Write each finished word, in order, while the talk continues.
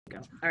Go.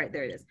 All right,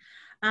 there it is.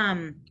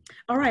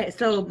 All right,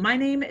 so my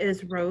name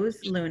is Rose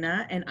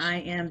Luna, and I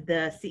am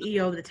the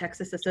CEO of the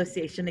Texas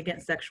Association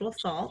Against Sexual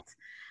Assault.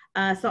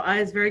 So I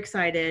was very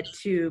excited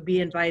to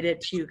be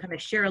invited to kind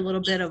of share a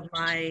little bit of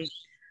my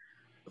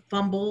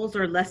fumbles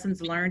or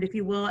lessons learned, if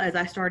you will, as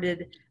I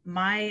started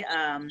my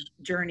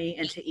journey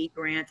into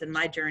Egrants and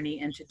my journey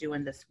into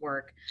doing this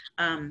work.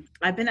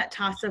 I've been at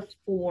TASA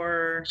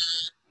for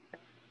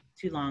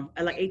too long,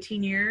 like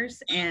 18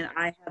 years, and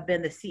I have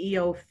been the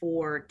CEO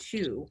for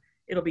 2.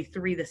 It'll be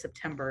 3 this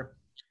September.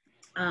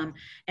 And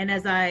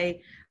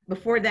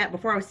before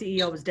I was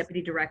CEO, I was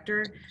deputy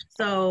director.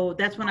 So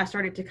that's when I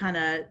started to kind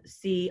of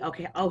see,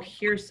 okay, oh,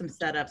 here's some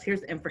setups,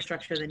 here's the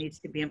infrastructure that needs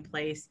to be in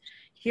place.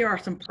 Here are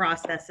some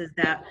processes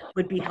that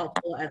would be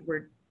helpful as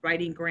we're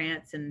writing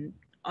grants and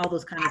all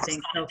those kind of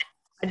things. So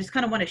I just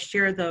kind of want to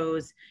share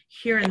those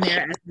here and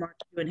there as Mark's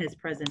doing his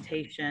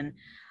presentation.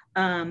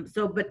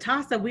 But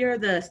TASA, we are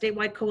the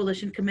statewide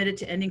coalition committed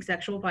to ending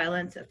sexual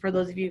violence, for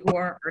those of you who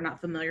are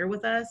not familiar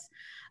with us.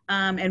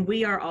 And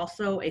we are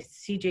also a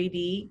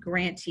CJD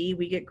grantee.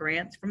 We get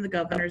grants from the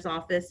governor's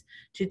office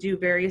to do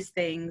various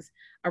things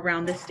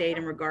around the state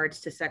in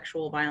regards to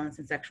sexual violence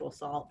and sexual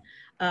assault.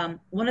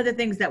 One of the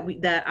things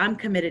that I'm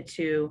committed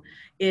to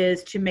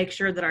is to make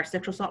sure that our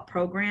sexual assault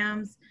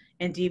programs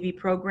and DV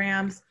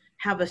programs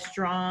have a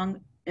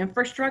strong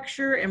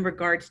infrastructure in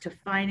regards to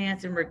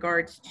finance, in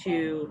regards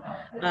to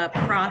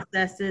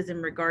processes,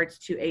 in regards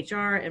to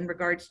HR, in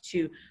regards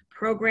to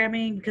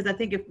programming, because I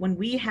think when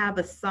we have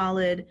a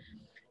solid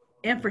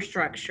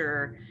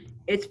infrastructure,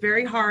 it's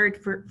very hard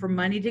for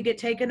money to get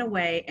taken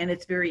away, and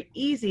it's very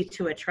easy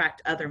to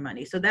attract other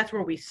money. So that's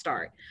where we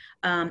start.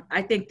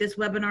 I think this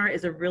webinar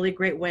is a really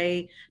great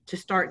way to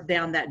start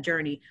down that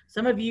journey.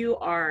 Some of you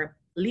are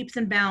leaps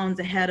and bounds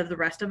ahead of the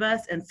rest of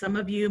us, and some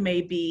of you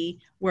may be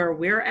where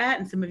we're at,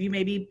 and some of you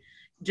may be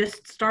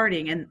just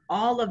starting, and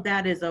all of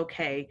that is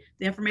okay.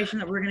 The information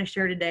that we're going to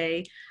share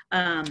today,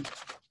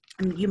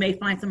 you may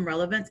find some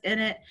relevance in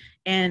it,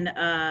 and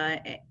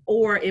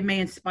or it may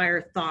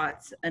inspire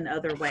thoughts in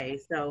other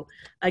ways. So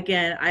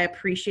again, I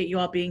appreciate you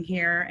all being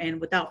here,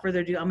 and without further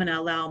ado, I'm going to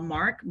allow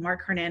Mark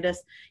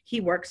Hernandez. He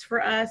works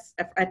for us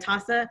at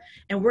TASA,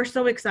 and we're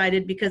so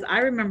excited because I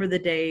remember the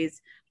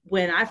days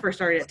when I first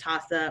started at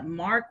TASA.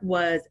 Mark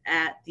was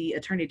at the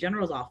Attorney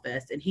General's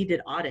office, and he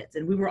did audits,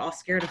 and we were all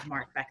scared of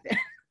Mark back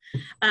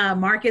then.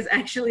 Mark is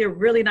actually a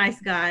really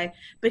nice guy,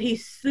 but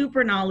he's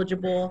super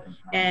knowledgeable,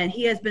 and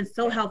he has been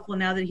so helpful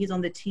now that he's on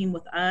the team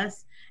with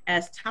us.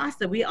 As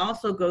TASA, we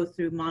also go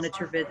through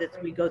monitor visits,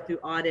 we go through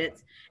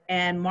audits,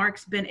 and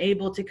Mark's been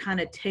able to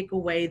kind of take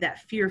away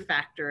that fear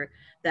factor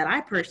that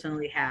I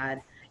personally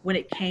had when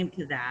it came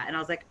to that. And I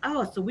was like,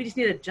 oh, so we just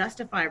need to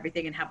justify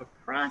everything and have a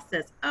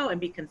process, and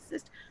be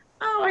consistent.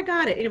 Oh, I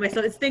got it. Anyway,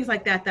 so it's things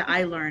like that that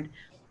I learned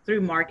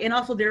through Mark. And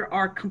also there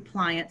are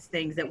compliance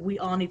things that we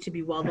all need to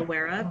be well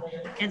aware of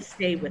and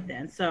stay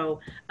within. So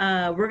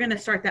we're going to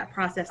start that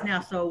process now.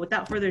 So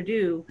without further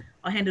ado,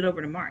 I'll hand it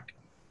over to Mark.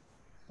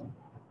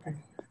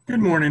 Good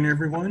morning,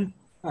 everyone.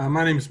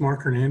 My name is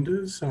Mark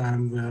Hernandez.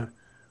 I'm the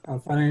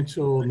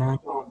financial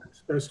nonprofit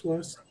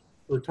specialist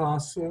for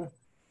TASA.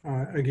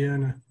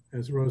 Again,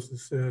 as Rosa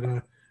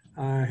said,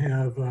 I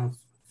have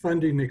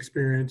funding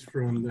experience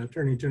from the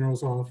Attorney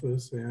General's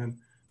office, and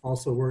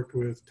also worked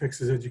with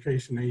Texas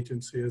Education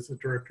Agency as the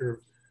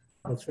director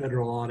of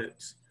federal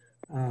audits.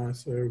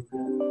 So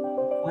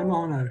I'm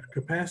on a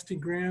capacity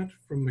grant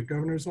from the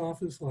governor's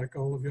office, like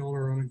all of y'all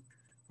are on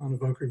a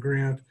VOCA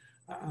grant.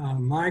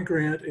 My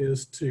grant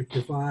is to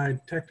provide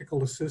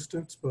technical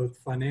assistance, both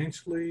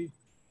financially,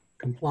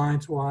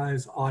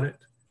 compliance-wise, audit,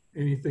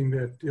 anything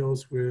that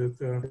deals with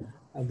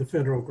the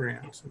federal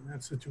grants in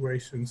that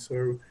situation.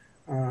 So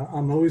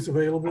I'm always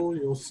available.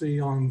 You'll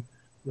see on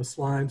the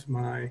slides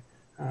my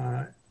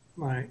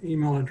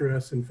email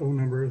address and phone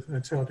number.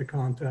 That's how to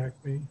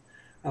contact me.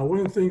 One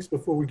of the things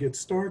before we get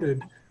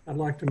started, I'd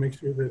like to make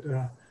sure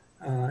that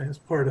as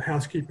part of the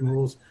housekeeping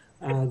rules,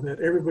 that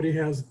everybody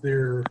has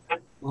their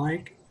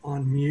mic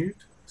on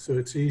mute, so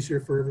it's easier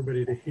for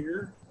everybody to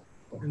hear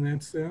in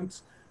that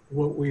sense.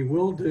 What we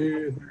will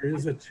do, there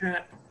is a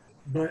chat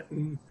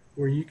button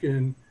where you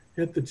can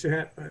hit the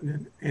chat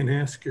button and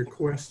ask your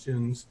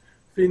questions.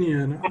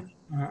 Finian,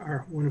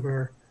 one of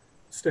our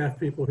staff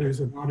people who's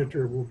an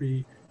auditor, will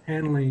be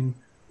handling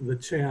the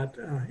chat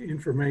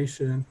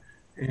information.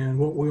 And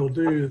what we'll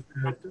do is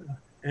that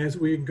as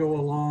we go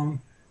along,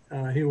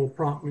 he will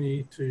prompt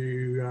me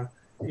to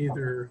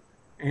either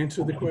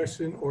answer the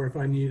question, or if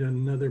I need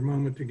another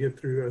moment to get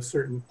through a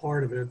certain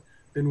part of it,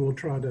 then we'll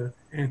try to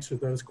answer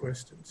those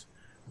questions.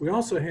 We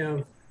also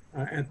have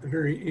at the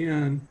very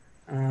end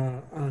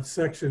a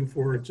section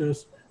for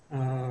just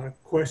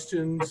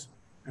questions.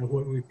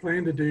 What we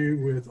plan to do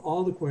with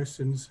all the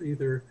questions,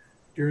 either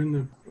during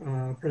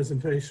the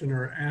presentation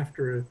or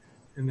after it,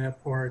 in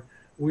that part,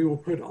 we will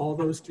put all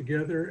those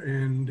together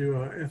and do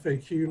a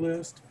FAQ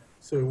list.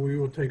 So we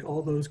will take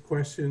all those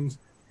questions,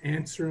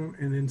 answer them,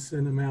 and then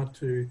send them out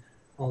to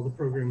all the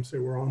programs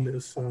that were on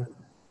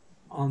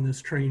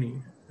this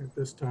training at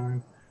this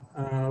time.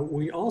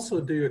 We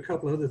also do a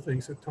couple other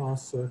things at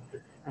TASA.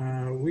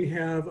 We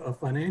have a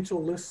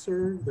financial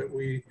listserv that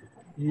we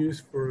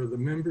use for the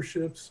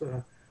memberships,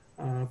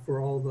 for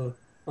all the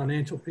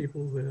financial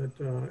people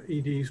that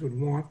EDs would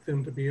want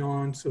them to be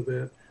on, so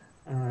that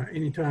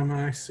anytime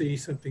I see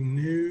something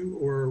new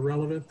or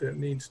relevant that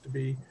needs to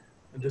be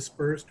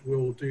dispersed,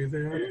 we'll do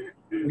that.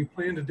 What we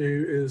plan to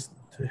do is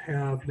to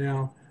have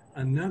now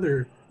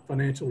another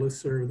financial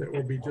listserv that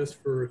will be just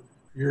for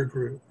your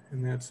group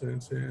in that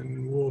sense,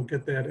 and we'll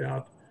get that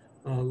out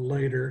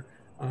later.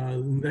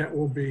 That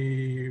will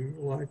be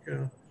like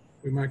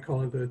we might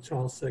call it a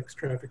child sex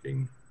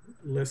trafficking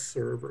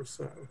listserv or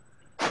so,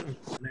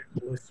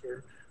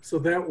 listserv. So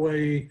that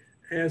way,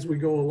 as we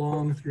go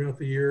along throughout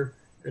the year,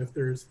 if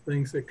there's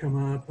things that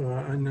come up,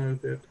 I know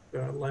that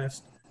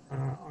last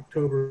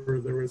October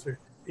there was an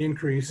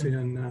increase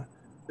in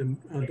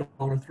the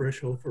dollar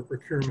threshold for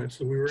procurement,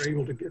 so we were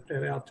able to get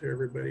that out to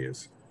everybody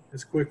as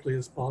quickly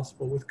as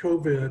possible. With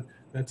COVID,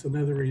 that's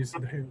another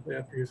reason to have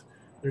that, because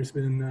there's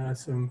been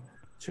some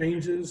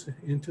changes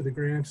into the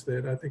grants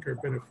that I think are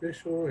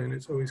beneficial, and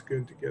it's always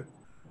good to get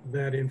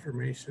that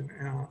information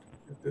out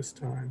at this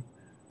time.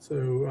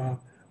 So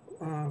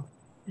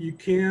you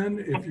can,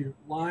 if you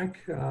like,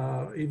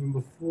 even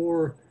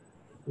before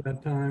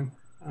that time,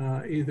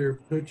 either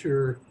put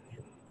your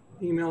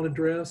email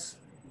address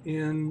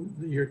in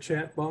your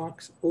chat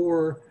box,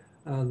 or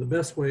the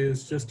best way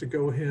is just to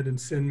go ahead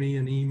and send me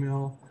an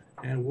email,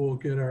 and we'll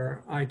get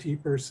our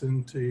IT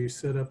person to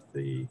set up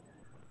the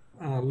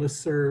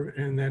listserv,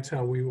 and that's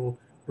how we will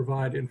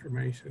provide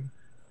information.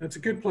 That's a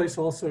good place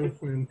also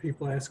when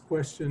people ask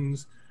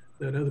questions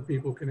that other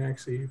people can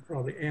actually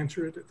probably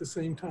answer it at the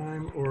same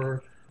time,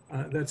 or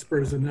that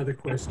spurs another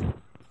question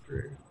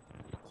through.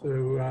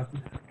 So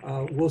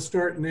we'll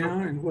start now,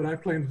 and what I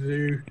plan to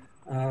do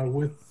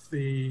with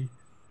the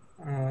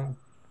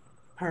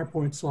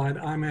PowerPoint slide,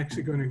 I'm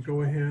actually going to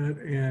go ahead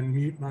and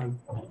mute my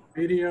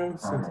video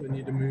since I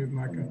need to move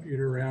my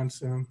computer around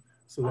some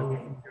so that we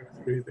can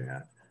go through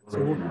that. So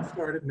we'll get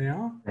started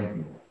now.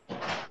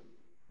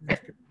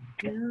 Let's go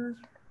here.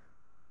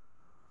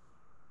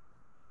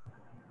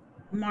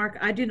 Mark,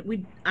 I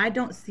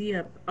don't see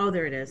a, oh,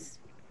 there it is.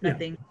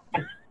 Nothing.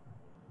 Yeah.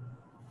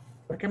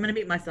 Okay, I'm going to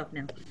mute myself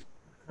now.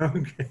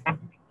 Okay.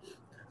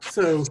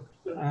 So,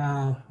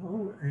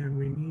 oh, and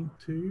we need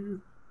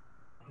to,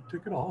 I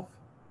took it off.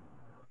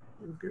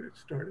 We'll get it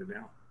started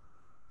now.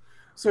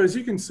 So as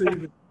you can see,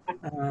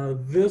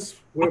 this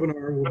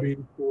webinar will be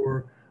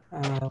for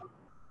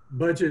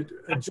budget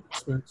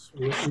adjustments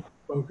with each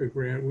FOCA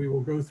grant. We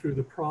will go through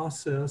the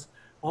process,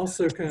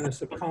 also kind of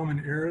some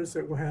common errors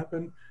that will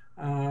happen.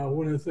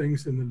 One of the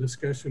things in the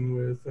discussion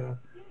with the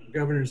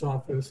governor's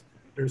office,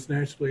 there's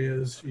naturally,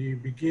 as you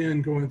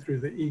begin going through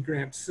the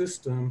e-grant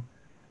system,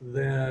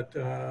 that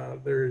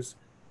there's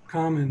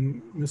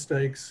common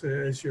mistakes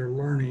as you're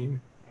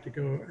learning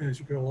as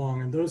you go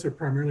along, and those are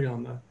primarily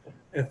on the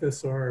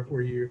FSR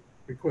where you're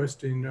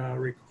requesting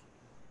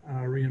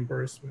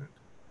reimbursement.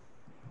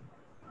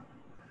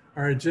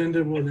 Our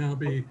agenda will now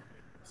be,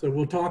 so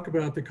we'll talk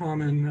about the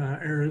common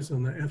errors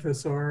on the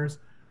FSRs.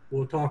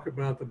 We'll talk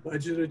about the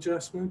budget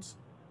adjustments,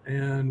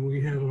 and we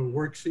have a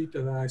worksheet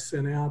that I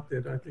sent out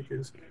that I think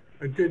is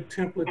a good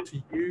template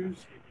to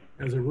use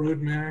as a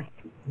roadmap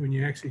when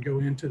you actually go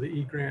into the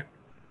e-grant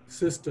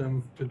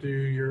system to do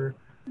your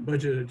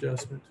budget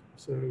adjustment.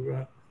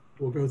 So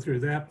we'll go through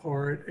that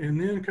part, and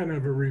then kind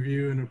of a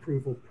review and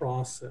approval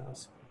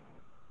process.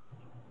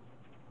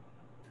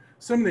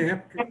 Some of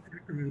the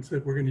acronyms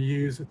that we're going to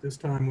use at this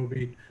time will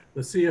be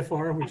the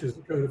CFR, which is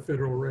the Code of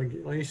Federal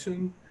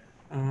Regulation.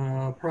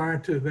 Prior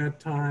to that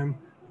time,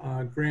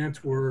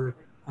 grants were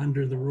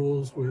under the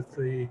rules with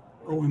the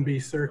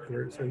OMB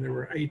circulars, and there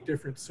were 8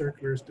 different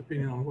circulars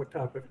depending on what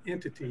type of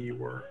entity you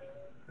were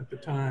at the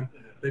time.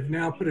 They've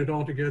now put it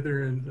all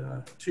together in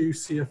the 2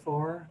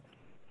 CFR,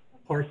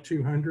 Part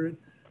 200.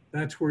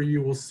 That's where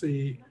you will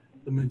see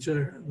the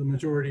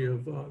majority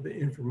of the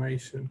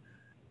information.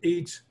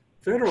 Each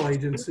federal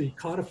agency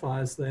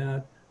codifies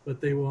that, but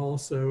they will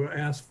also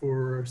ask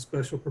for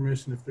special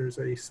permission if there's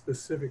a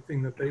specific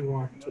thing that they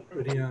want to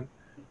put in.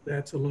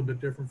 That's a little bit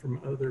different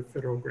from other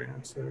federal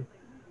grants. So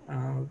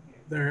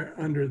they're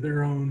under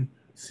their own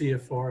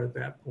CFR at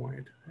that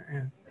point.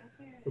 And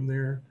from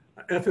there,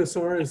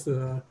 FSR is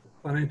the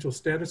financial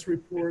status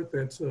report.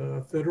 That's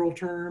a federal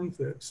term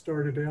that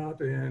started out,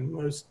 and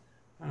most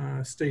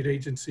state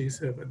agencies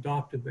have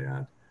adopted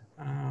that.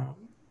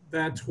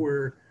 That's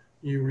where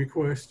you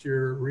request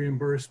your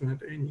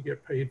reimbursement and you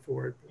get paid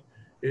for it.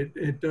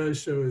 It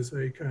does show as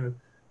a kind of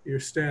your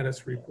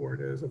status report,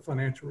 as a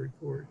financial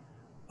report.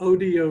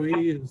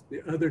 ODOE is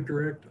the other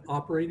direct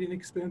operating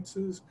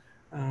expenses.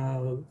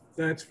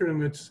 That's pretty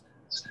much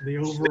the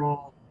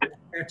overall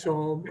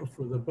catch-all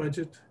for the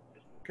budget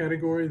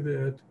category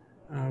that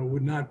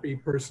would not be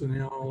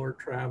personnel or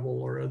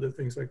travel or other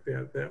things like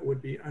that. That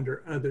would be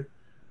under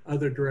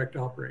other direct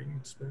operating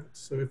expense.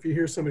 So if you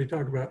hear somebody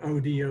talk about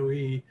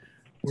ODOE,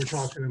 we're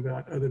talking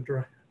about other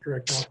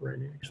direct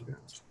operating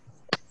expense.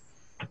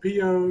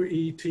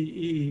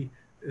 POETE,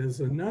 is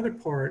another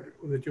part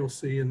that you'll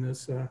see in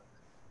this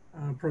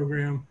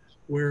program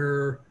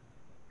where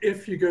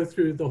if you go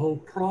through the whole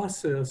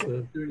process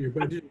of doing your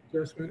budget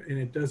adjustment and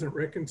it doesn't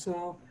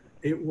reconcile,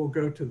 it will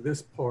go to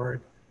this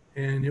part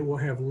and it will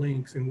have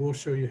links, and we'll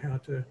show you how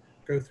to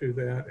go through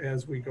that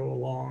as we go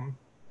along.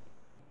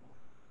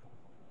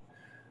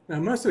 Now,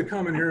 most of the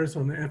common errors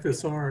on the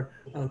FSR,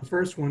 the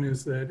first one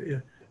is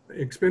that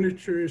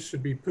expenditures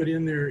should be put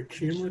in there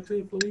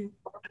cumulatively.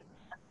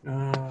 There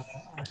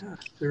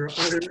are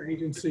other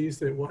agencies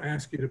that will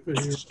ask you to put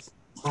in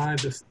by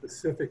the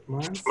specific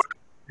month,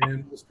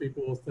 and most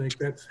people will think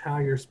that's how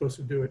you're supposed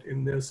to do it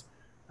in this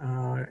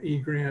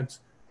eGrants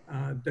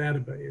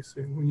database.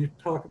 And when you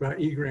talk about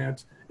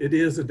eGrants, it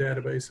is a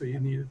database, so you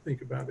need to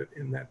think about it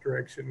in that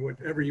direction.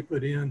 Whatever you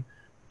put in,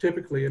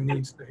 typically it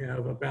needs to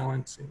have a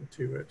balancing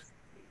to it.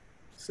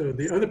 So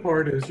the other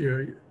part is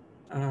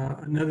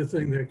another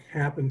thing that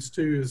happens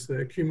too is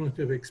the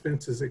cumulative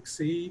expenses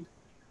exceed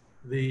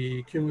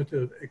the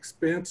cumulative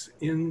expense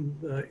in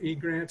the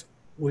eGrants,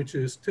 which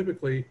is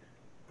typically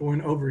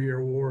going over your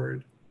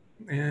award.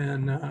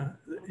 And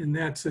in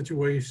that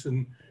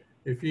situation,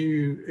 if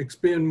you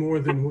expend more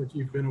than what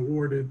you've been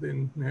awarded,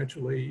 then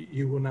naturally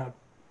it will not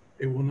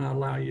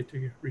allow you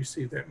to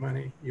receive that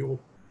money.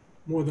 You'll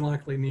more than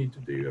likely need to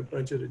do a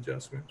budget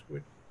adjustment,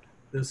 which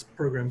this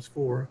program's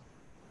for.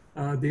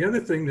 The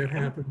other thing that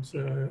happens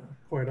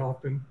quite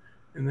often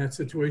in that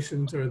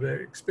situations are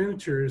that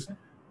expenditures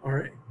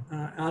are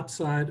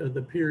outside of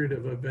the period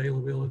of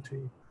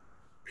availability.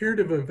 Period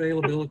of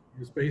availability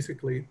is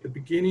basically the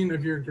beginning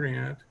of your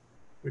grant,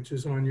 which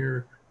is on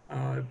your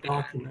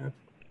document,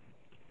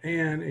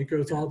 and it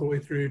goes all the way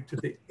through to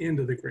the end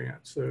of the grant.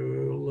 So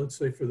let's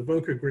say for the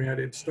VOCA grant,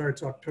 it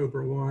starts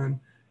October 1,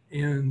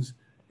 ends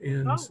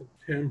in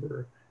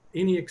September.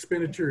 Any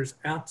expenditures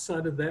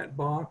outside of that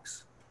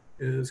box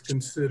is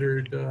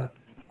considered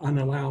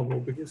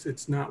unallowable because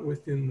it's not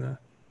within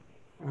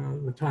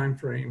the time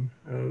frame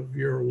of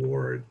your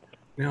award.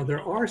 Now,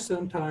 there are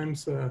some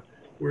times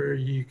where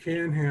you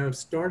can have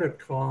startup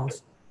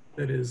costs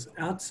that is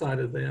outside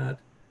of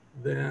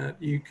that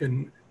you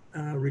can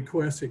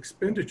request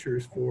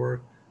expenditures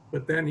for,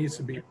 but that needs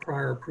to be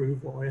prior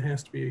approval. It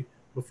has to be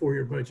before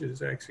your budget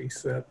is actually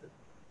set,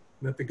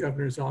 that the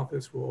governor's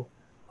office will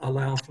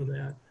allow for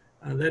that.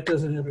 That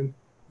doesn't happen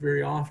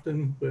very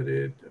often, but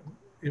it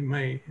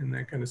may in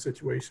that kind of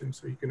situation.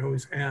 So you can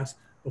always ask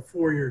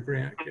before your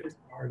grant gets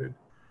started.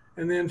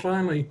 And then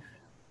finally,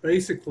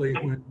 basically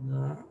when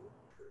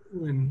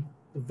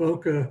the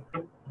VOCA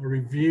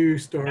review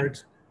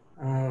starts,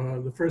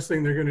 the first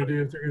thing they're going to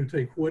do is they're going to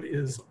take what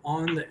is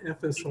on the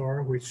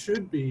FSR, which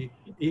should be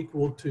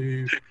equal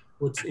to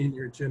what's in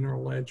your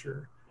general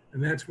ledger.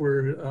 And that's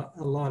where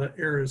a lot of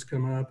errors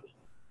come up.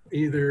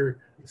 Either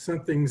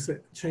something's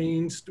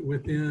changed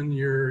within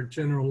your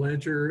general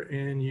ledger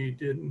and you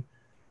didn't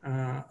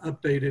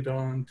update it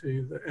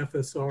onto the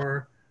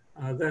FSR.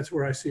 That's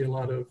where I see a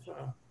lot of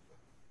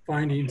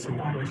findings and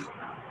questions.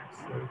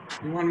 So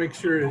you want to make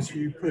sure as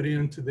you put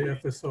into the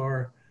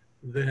FSR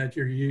that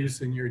you're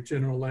using your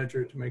general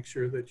ledger to make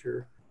sure that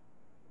you're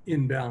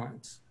in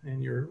balance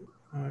and you're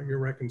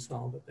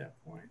reconciled at that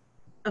point.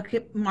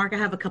 Okay, Mark, I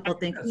have a couple of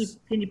things. Yes.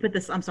 Can you put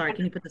this, I'm sorry,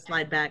 can you put the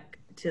slide back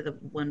to the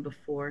one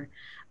before?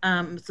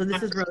 So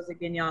this is Rose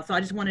again, y'all. So I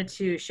just wanted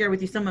to share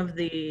with you some of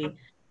the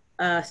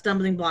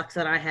stumbling blocks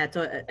that I had.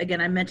 So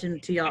again, I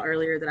mentioned to y'all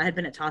earlier that I had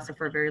been at TASA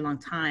for a very long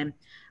time.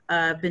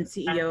 I've been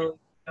CEO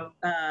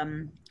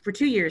for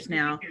 2 years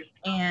now.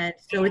 And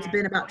so it's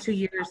been about 2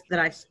 years that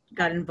I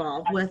got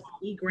involved with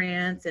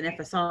eGrants and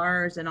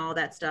FSRs and all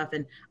that stuff.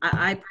 And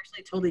I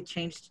personally totally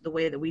changed the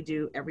way that we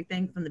do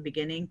everything from the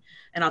beginning.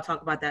 And I'll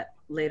talk about that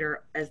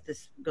later as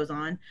this goes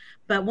on.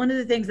 But one of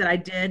the things that I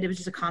did, it was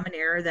just a common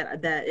error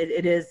that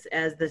it is,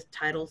 as the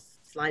title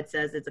slide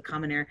says, it's a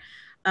common error.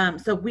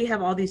 So we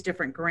have all these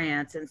different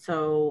grants. And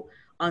so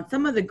on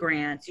some of the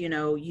grants, you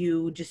know,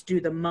 you just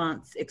do the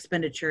month's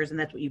expenditures and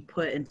that's what you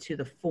put into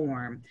the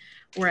form.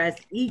 Whereas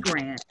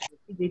eGrants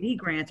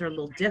are a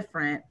little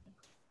different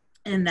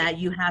in that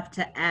you have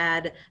to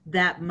add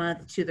that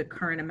month to the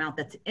current amount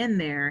that's in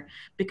there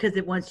because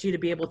it wants you to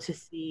be able to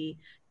see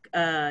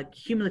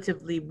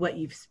cumulatively what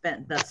you've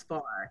spent thus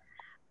far.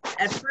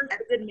 At first,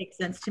 it didn't make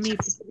sense to me.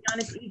 To be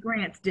honest,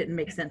 eGrants didn't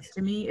make sense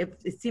to me.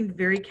 It seemed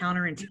very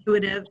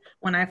counterintuitive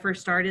when I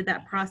first started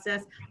that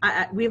process.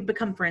 We've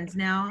become friends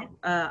now.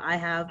 I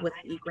have with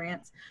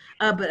eGrants.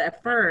 But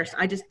at first,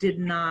 I just did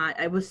not.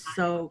 I was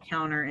so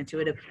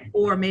counterintuitive.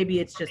 Or maybe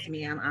it's just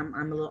me. I'm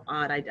a little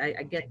odd.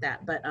 I get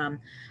that. But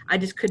I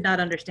just could not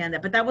understand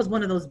that. But that was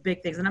one of those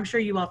big things. And I'm sure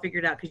you all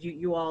figured out because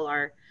you all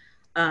are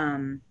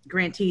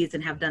grantees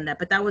and have done that.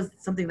 But that was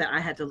something that I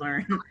had to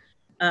learn.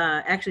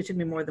 Actually, it took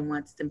me more than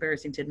once. It's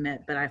embarrassing to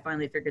admit, but I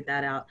finally figured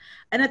that out.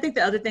 And I think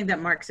the other thing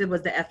that Mark said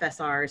was the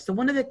FSRs. So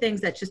one of the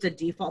things that's just a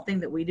default thing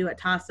that we do at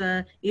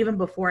TASA, even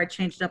before I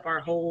changed up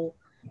our whole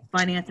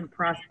finance and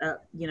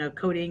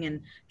coding and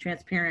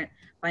transparent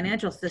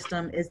financial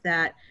system, is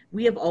that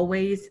we have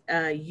always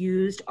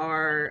used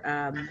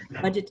our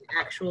budget to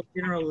actual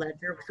general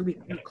ledger. So we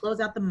close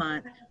out the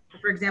month,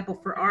 for example,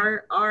 for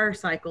our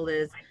cycle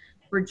is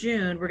for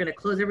June, we're going to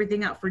close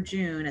everything out for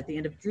June at the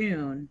end of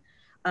June.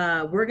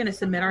 We're going to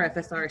submit our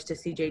FSRs to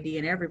CJD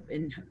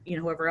and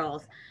whoever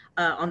else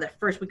on the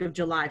first week of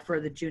July for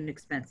the June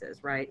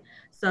expenses, right?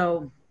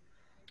 So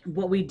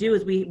what we do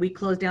is we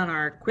close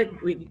down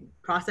we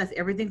process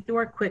everything through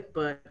our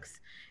QuickBooks,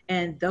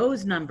 and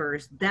those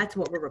numbers, that's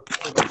what we're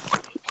reporting.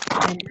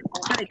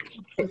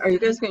 And are you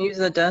guys going to use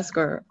the desk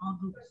or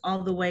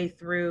all the way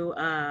through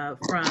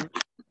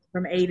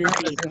from A to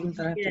Z?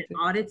 Get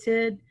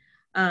audited.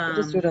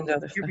 Just do it on the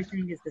other side.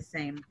 Everything is the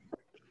same.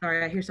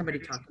 Sorry, I hear somebody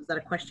talking. Is that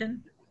a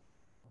question?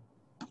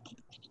 I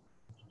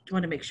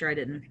want to make sure I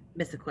didn't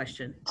miss a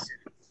question.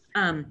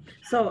 I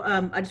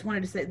just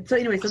wanted to say, so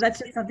anyway, so that's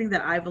just something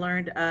that I've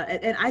learned.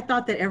 And I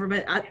thought that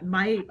everybody,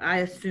 I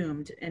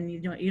assumed, and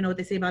you know what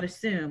they say about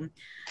assume.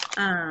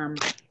 I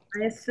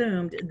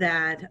assumed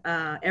that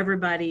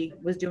everybody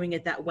was doing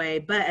it that way.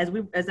 But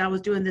as I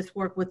was doing this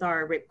work with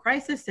our rape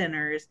crisis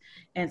centers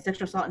and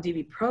sexual assault and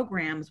DV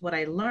programs, what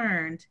I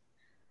learned,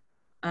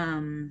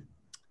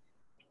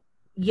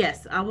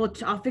 yes,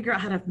 I'll figure out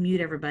how to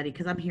mute everybody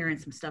because I'm hearing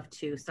some stuff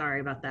too. Sorry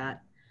about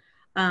that.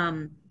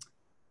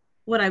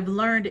 What I've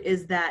learned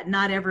is that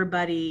not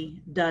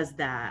everybody does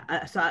that.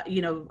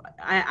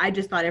 I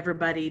just thought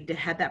everybody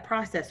had that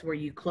process where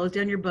you close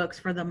down your books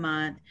for the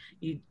month,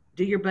 you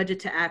do your budget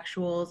to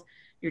actuals,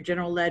 your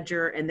general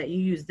ledger, and that you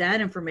use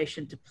that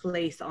information to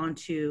place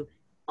onto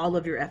all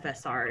of your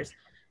FSRs.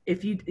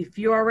 If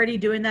you're already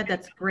doing that,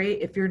 that's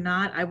great. If you're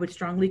not, I would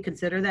strongly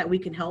consider that. We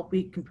can help.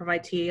 We can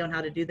provide TA on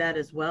how to do that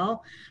as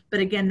well. But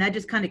again, that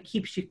just kind of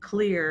keeps you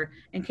clear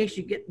in case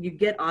you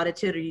get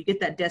audited or you get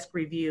that desk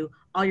review.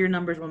 All your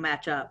numbers will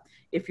match up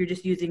if you're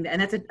just using that.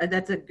 And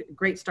that's a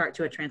great start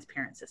to a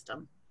transparent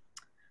system.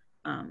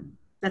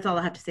 That's all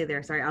I have to say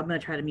there. Sorry, I'm going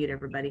to try to mute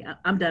everybody.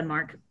 I'm done,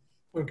 Mark.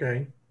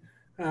 Okay,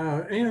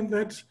 and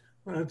that's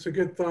a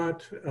good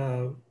thought.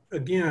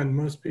 Again,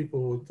 most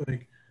people would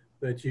think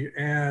that you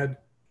add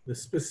the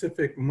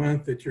specific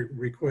month that you're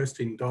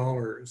requesting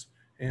dollars.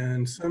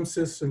 And some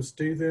systems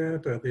do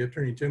that. The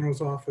Attorney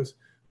General's office,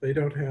 they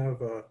don't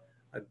have a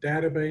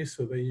database,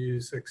 so they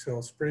use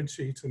Excel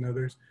spreadsheets and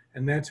others.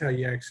 And that's how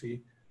you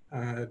actually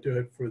do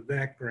it for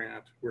that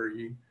grant, where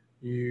you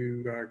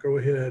go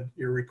ahead,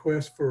 your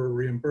request for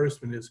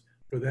reimbursement is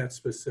for that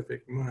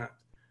specific month.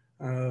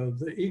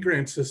 The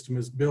eGrant system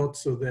is built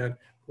so that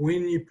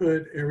when you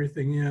put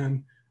everything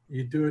in,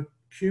 you do it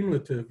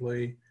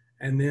cumulatively,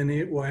 and then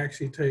it will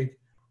actually take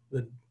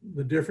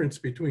the difference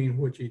between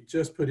what you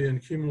just put in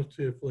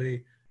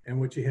cumulatively and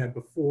what you had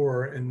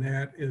before, and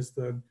that is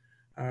the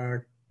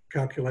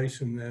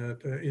calculation that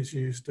is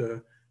used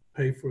to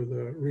pay for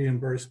the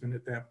reimbursement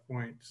at that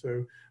point.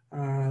 So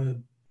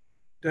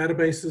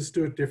databases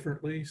do it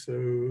differently, so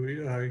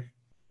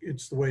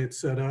it's the way it's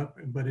set up,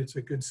 but it's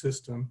a good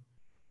system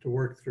to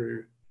work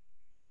through.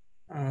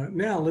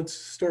 Now let's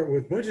start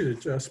with budget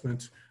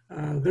adjustments.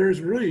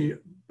 There's really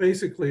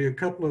basically a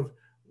couple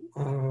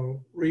of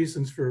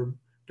reasons for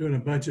doing a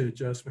budget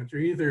adjustment.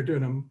 You're either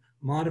doing a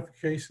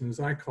modification, as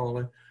I call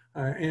it,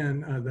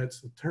 and that's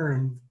the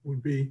term,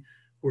 would be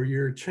where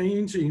you're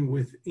changing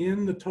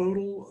within the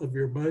total of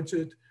your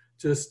budget,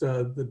 just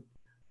the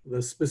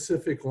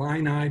specific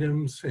line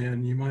items,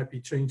 and you might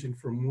be changing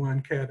from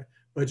one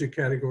budget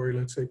category,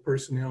 let's say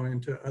personnel,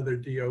 into other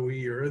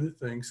DOE or other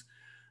things.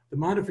 The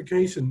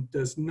modification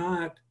does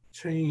not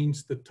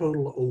change the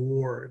total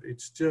award.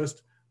 It's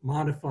just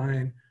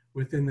modifying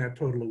within that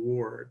total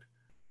award.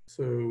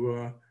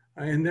 So,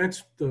 and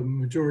that's the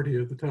majority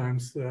of the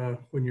times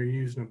when you're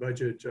using a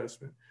budget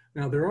adjustment.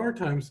 Now, there are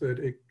times that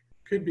it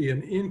could be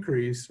an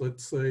increase.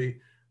 Let's say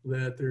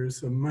that there's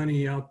some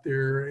money out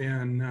there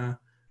and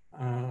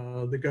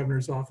the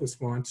governor's office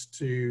wants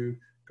to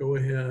go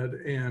ahead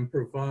and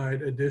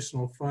provide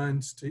additional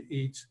funds to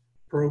each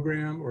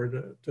program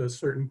or to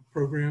certain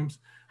programs.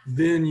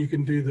 Then you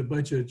can do the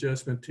budget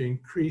adjustment to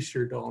increase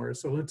your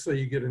dollars. So let's say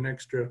you get an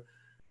extra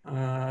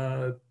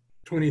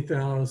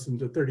 $20,000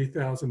 to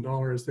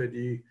 $30,000 that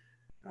you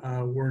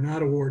were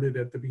not awarded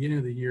at the beginning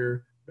of the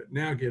year, but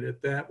now get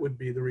it. That would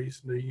be the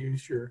reason to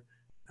use your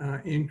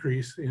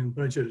increase in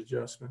budget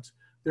adjustments.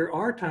 There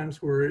are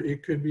times where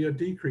it could be a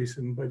decrease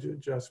in budget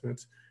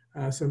adjustments.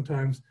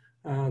 Sometimes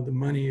the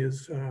money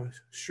is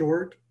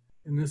short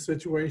in this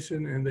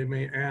situation, and they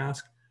may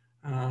ask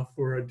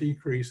for a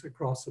decrease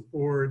across the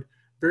board.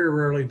 Very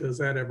rarely does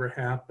that ever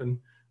happen.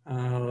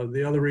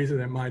 The other reason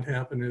that might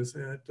happen is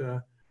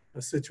that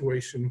a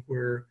situation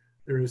where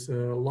there's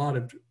a lot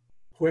of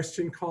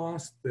question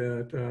costs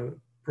that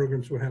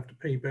programs will have to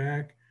pay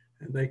back,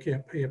 and they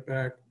can't pay it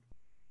back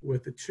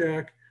with a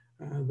check.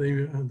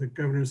 The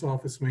governor's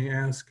office may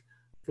ask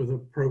for the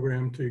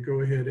program to go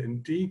ahead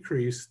and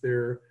decrease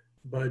their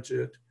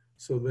budget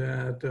so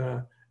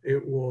that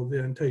it will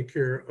then take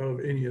care of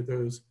any of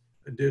those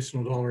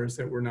additional dollars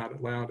that were not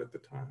allowed at the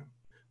time.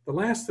 The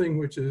last thing,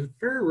 which is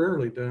very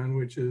rarely done,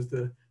 which is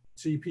the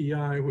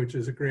GPI, which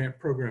is a grant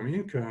program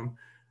income.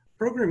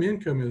 Program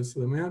income is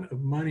the amount of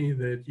money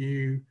that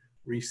you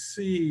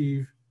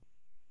receive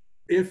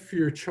if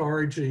you're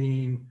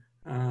charging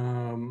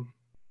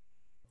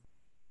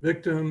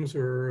victims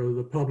or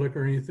the public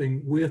or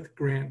anything with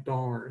grant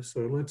dollars.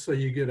 So let's say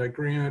you get a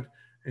grant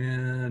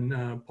and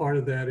part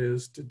of that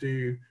is to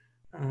do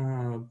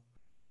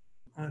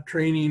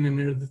training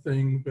and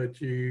everything, but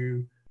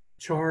you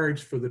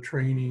charge for the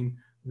training,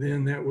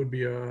 then that would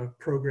be a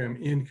program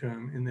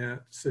income in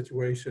that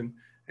situation.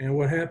 And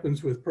what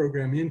happens with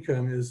program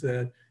income is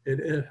that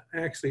it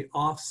actually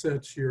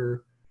offsets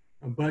your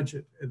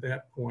budget at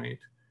that point.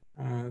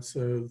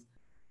 So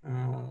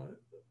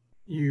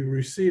you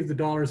receive the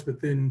dollars,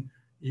 but then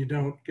you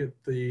don't get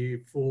the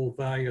full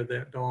value of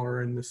that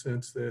dollar in the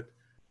sense that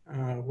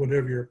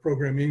whatever your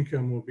program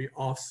income will be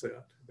offset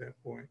at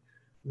that point.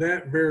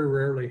 That very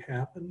rarely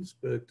happens,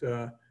 but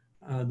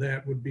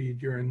that would be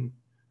during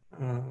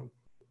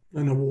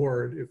an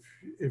award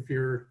if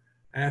you're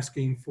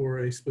asking for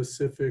a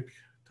specific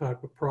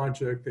type of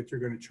project that you're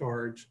going to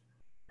charge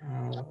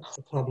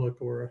the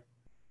public or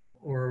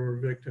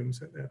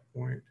victims at that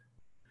point.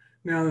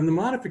 Now, in the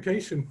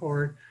modification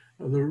part,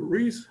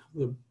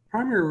 the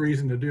primary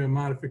reason to do a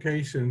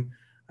modification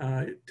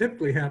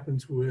typically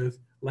happens with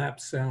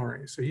lapsed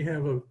salary. So you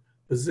have a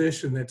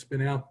position that's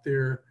been out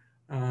there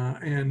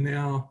and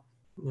now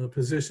the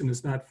position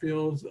is not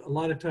filled. A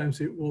lot of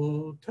times it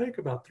will take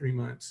about 3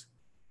 months.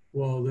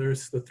 Well,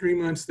 there's the 3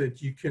 months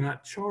that you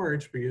cannot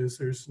charge because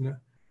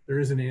there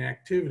isn't any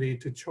activity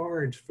to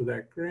charge for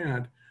that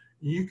grant.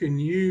 You can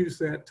use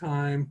that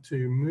time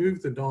to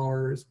move the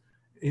dollars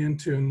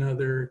into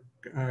another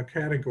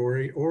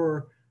category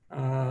or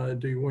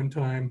do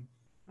one-time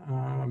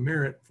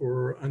merit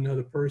for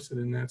another person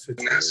in that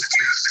situation.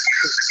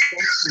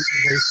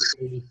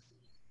 Basically,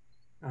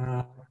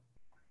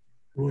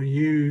 we'll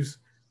use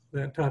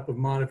that type of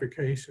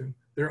modification.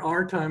 There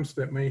are times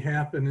that may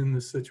happen in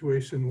the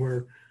situation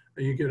where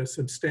you get a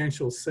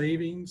substantial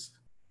savings.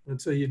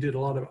 Let's say you did a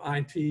lot of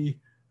IT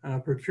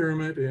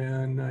procurement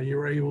and you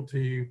were able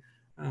to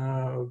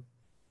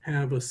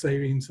have a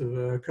savings of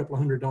a couple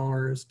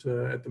 $100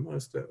 to at the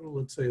most,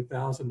 let's say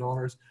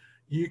 $1,000.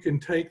 You can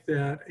take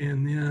that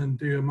and then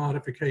do a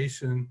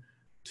modification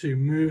to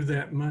move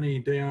that money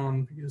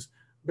down because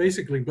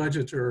basically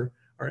budgets are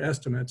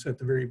estimates at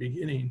the very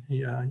beginning.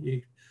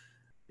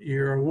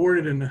 You're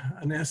awarded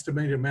an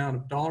estimated amount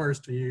of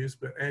dollars to use,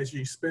 but as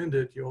you spend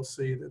it, you'll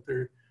see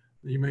that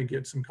you may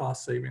get some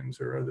cost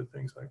savings or other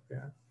things like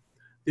that.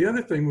 The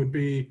other thing would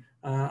be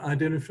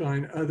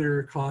identifying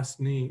other cost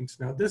needs.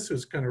 Now, this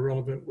is kind of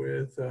relevant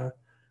with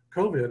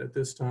COVID at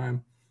this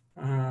time.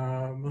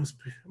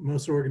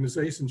 Most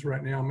organizations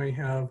right now may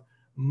have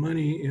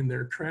money in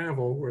their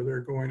travel where they're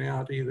going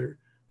out either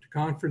to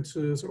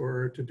conferences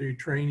or to do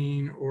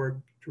training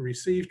or to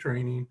receive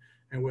training.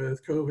 And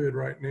with COVID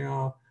right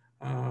now,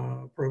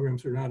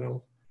 programs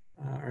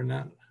are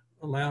not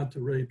allowed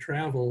to really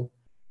travel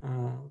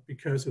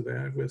because of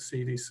that with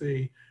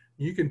CDC.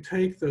 You can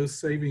take those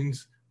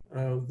savings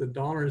of the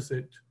dollars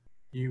that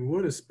you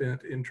would have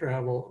spent in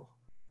travel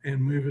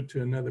and move it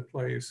to another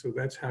place. So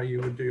that's how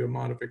you would do a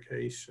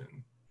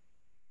modification.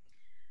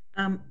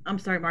 I'm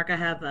sorry, Mark, I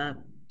have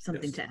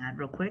something Yes. to add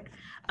real quick.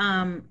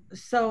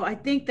 So I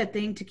think the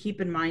thing to keep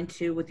in mind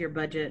too with your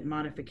budget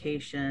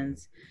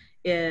modifications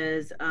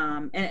is,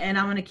 and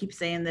I'm going to keep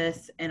saying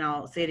this and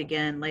I'll say it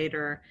again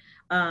later.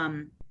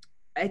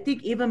 I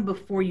think even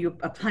before you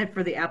apply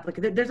for the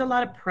applicant, there's a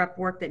lot of prep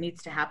work that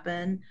needs to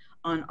happen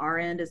on our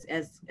end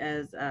as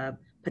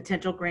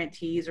potential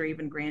grantees or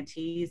even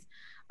grantees.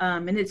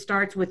 And it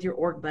starts with your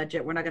org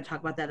budget. We're not going to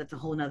talk about that. It's a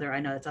whole nother, I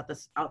know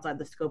it's outside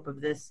the scope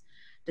of this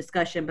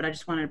discussion, but I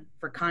just wanted,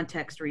 for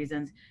context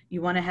reasons,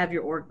 you want to have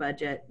your org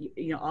budget.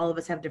 You know, all of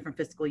us have different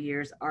fiscal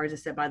years. Ours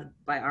is set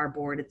by our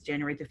board. It's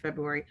January through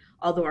February,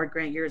 although our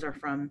grant years are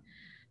from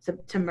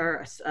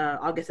September,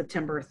 August,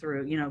 September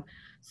through, you know.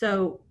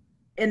 So,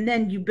 and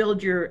then you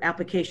build your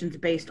applications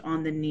based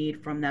on the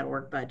need from that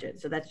org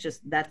budget. So that's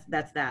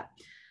that.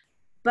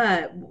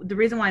 But the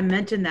reason why I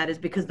mentioned that is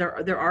because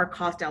there are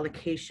cost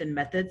allocation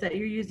methods that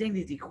you're using,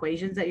 these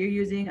equations that you're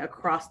using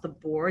across the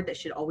board that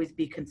should always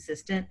be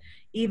consistent,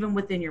 even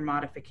within your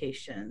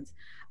modifications.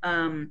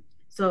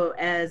 So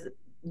as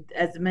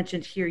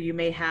mentioned here, you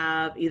may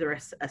have either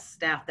a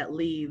staff that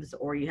leaves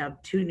or you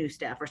have 2 new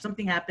staff or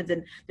something happens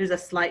and there's a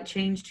slight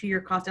change to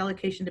your cost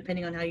allocation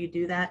depending on how you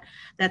do that.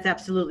 That's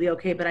absolutely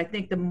okay. But I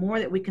think the more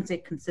that we can stay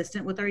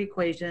consistent with our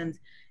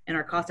equations and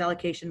our cost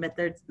allocation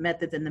methods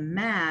and the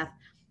math,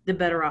 the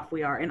better off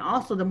we are. And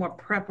also the more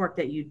prep work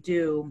that you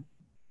do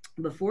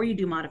before you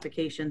do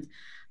modifications,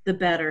 the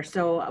better.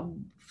 So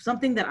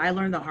something that I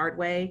learned the hard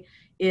way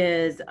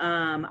is,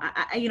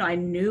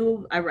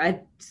 I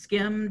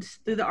skimmed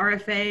through the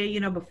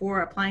RFA,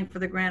 before applying for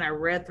the grant. I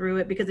read through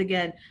it because,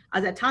 again, I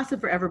was at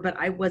TASA forever, but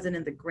I wasn't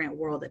in the grant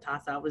world at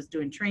TASA. I was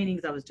doing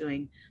trainings. I was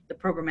doing the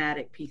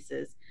programmatic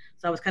pieces.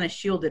 So I was kind of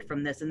shielded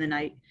from this. And then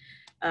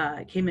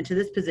came into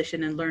this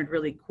position and learned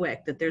really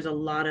quick that there's a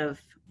lot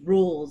of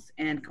rules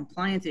and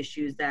compliance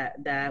issues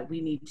that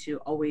we need to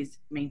always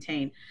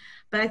maintain.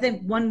 But I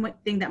think one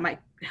thing that might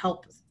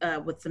help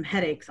with some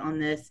headaches on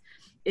this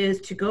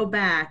is to go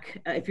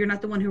back, if you're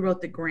not the one who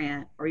wrote the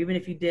grant, or even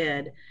if you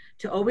did,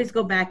 to always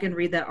go back and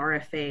read that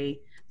RFA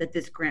that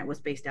this grant was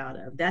based out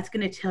of. That's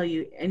going to tell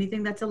you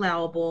anything that's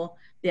allowable,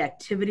 the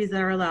activities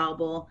that are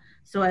allowable.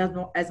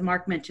 So as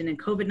Mark mentioned, in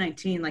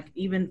COVID-19, like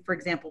even, for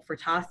example, for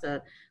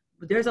TASA,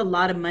 there's a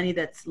lot of money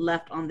that's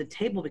left on the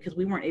table because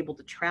we weren't able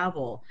to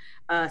travel.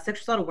 Sexual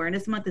Assault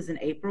Awareness Month is in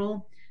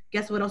April.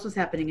 Guess what else was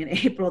happening in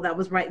April? That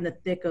was right in the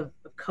thick of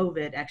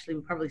COVID. Actually,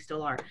 we probably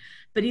still are.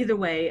 But either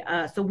way,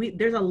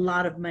 there's a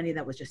lot of money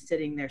that was just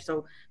sitting there.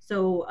 So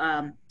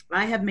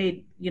I have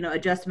made,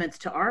 adjustments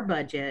to our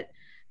budget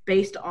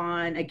based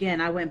on,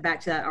 again, I went back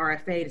to that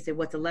RFA to say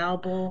what's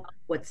allowable,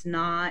 what's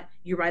not.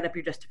 You write up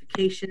your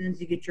justifications,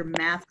 you get your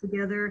math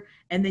together,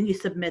 and then you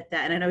submit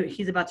that. And I know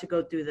he's about to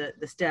go through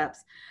the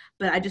steps,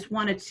 but I just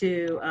wanted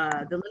to,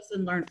 the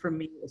lesson learned from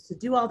me is to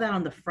do all that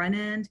on the front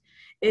end.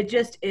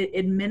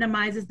 It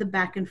minimizes the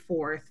back and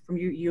forth from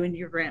you and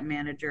your grant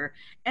manager.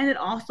 And it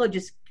also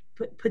just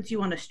puts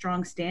you on a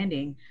strong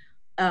standing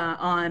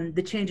on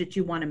the change that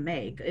you want to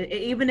make,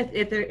 even if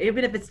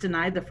it's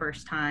denied the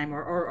first time,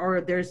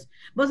 or there's,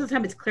 most of the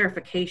time it's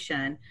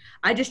clarification.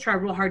 I just try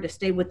real hard to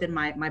stay within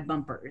my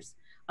bumpers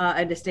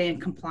and to stay in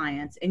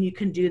compliance. And you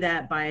can do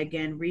that by,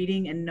 again,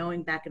 reading and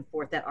knowing back and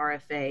forth that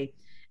RFA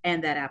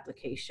and that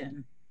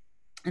application.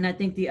 And I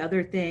think the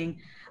other thing,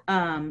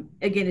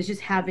 again, is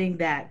just having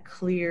that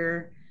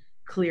clear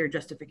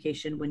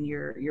justification when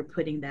you're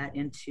putting that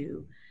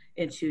into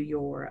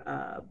your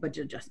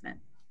budget adjustment.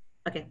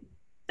 Okay.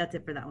 That's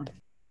it for that one.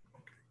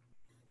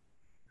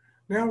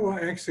 Now we'll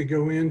actually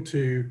go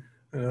into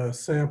a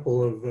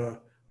sample of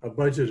a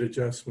budget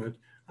adjustment.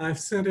 I've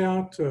sent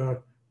out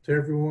to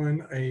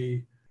everyone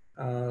a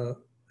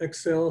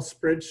Excel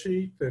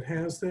spreadsheet that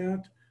has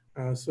that.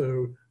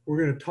 So we're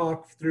going to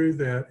talk through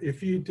that.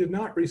 If you did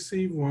not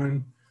receive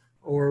one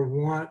or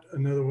want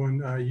another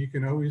one, you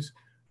can always,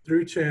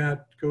 through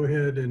chat, go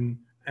ahead and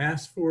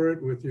ask for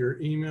it with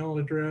your email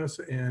address,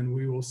 and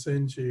we will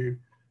send you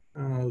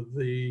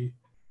the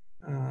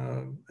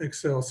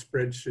Excel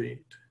spreadsheet.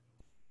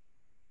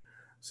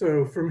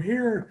 So from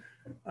here,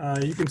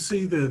 you can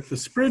see that the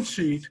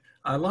spreadsheet,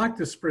 I like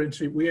the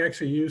spreadsheet. We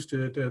actually used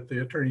it at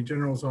the Attorney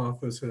General's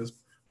office as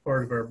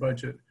part of our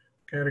budget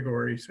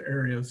categories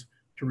areas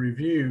to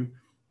review.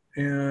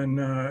 And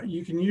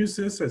you can use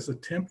this as a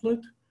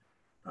template.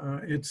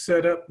 It's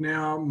set up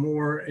now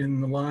more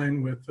in the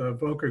line with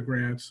VOCA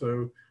grants.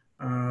 So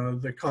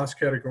the cost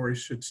categories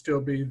should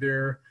still be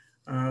there.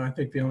 I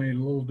think the only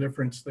little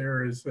difference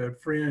there is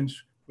that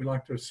fringe, we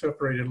like to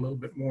separate it a little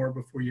bit more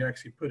before you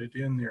actually put it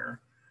in there.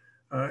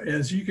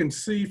 As you can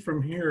see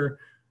from here,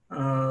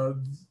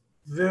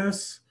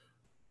 this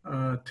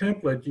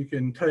template you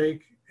can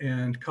take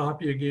and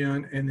copy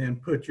again and then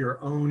put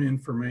your own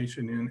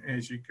information in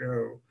as you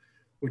go.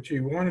 What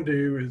you want to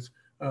do is,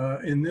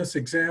 in this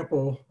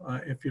example,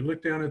 if you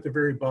look down at the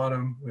very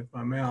bottom with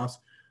my mouse,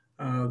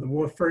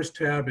 the first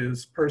tab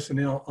is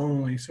personnel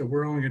only. So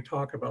we're only going to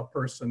talk about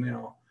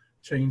personnel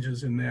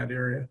changes in that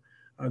area.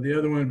 The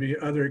other one would be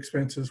other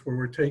expenses, where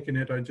we're taking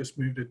it, I just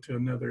moved it to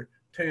another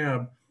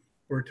tab.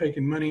 We're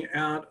taking money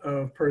out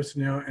of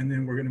personnel and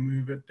then we're going to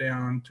move it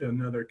down to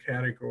another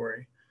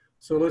category.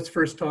 So let's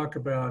first talk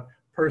about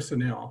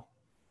personnel,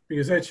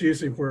 because that's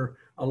usually where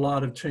a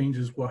lot of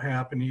changes will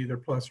happen, either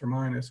plus or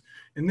minus.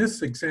 In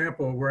this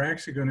example, we're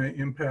actually going to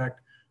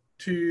impact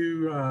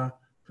two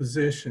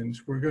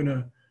positions. We're going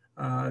to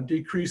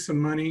decrease some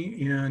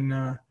money in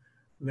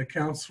the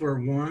counselor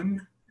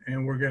 1,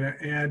 and we're going to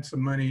add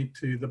some money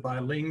to the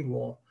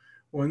bilingual.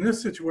 Well, in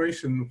this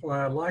situation,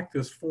 why I like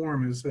this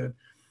form is that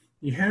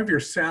you have your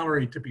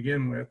salary to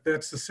begin with.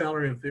 That's the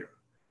salary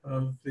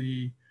of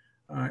the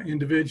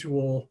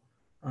individual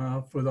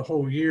for the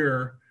whole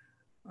year.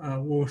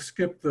 We'll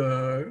skip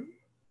the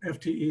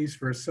FTEs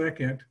for a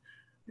second.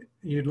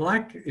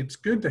 It's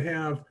good to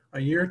have a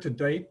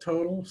year-to-date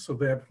total so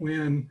that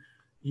when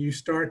you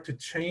start to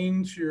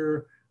change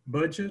your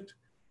budget,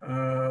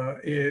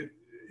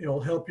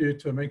 it'll help you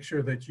to make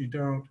sure that you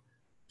don't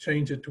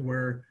change it to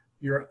where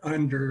you're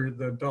under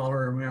the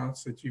dollar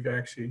amounts that you've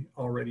actually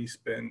already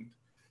spent.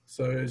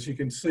 So as you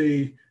can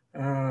see,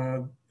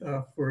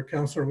 for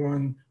Counselor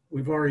 1,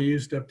 we've already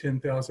used up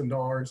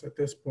 $10,000 at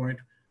this point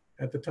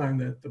at the time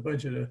that the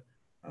budget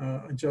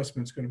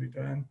adjustment is going to be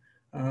done.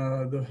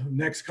 The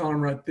next column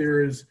right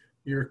there is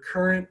your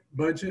current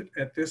budget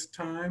at this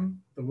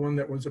time, the one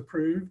that was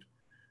approved.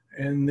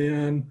 And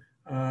then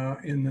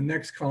in the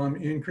next column,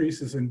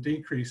 increases and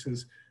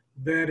decreases.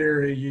 That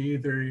area, you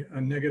either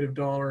negative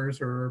dollars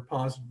or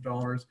positive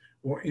dollars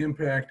will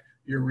impact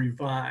your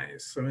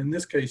revise. So in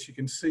this case, you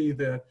can see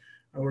that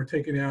we're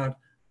taking out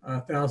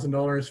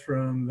 $1,000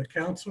 from the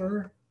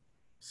counselor.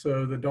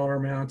 So the dollar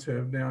amounts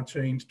have now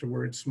changed to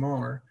where it's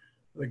smaller.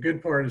 The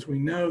good part is we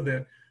know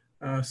that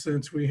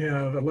since we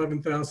have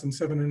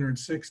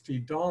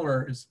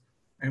 $11,760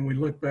 and we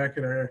look back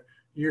at our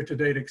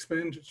year-to-date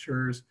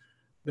expenditures,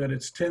 that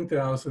it's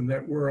 10,000,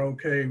 that we're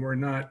okay. We're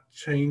not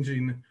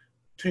changing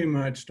too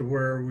much to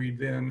where we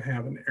then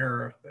have an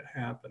error that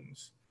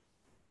happens.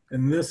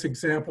 In this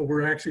example,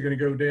 we're actually going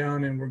to go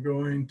down and we're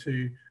going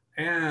to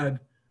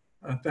add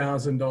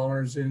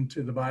 $1,000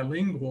 into the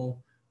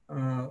bilingual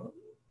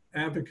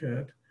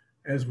advocate.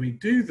 As we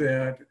do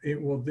that,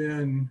 it will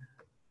then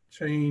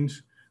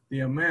change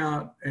the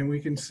amount, and we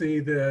can see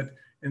that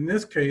in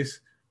this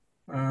case,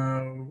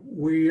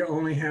 we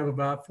only have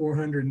about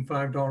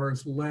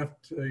 $405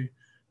 left to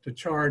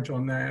charge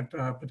on that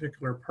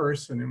particular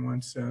person in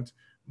one sense,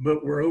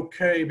 but we're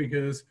okay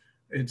because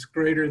it's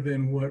greater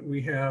than what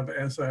we have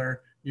as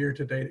our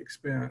year-to-date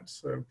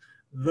expense. So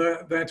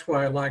that's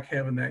why I like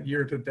having that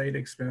year-to-date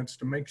expense,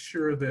 to make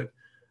sure that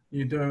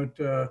you don't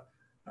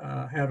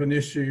have an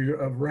issue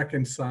of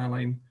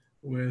reconciling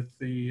with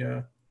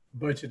the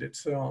budget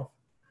itself.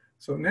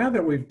 So now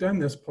that we've done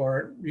this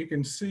part, you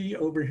can see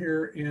over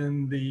here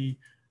in the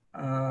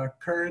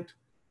current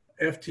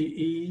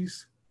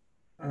FTEs.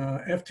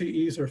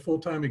 FTEs are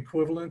full-time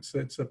equivalents.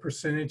 It's a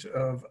percentage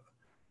of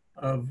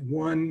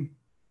one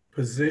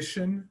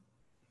position.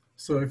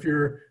 So if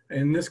you're,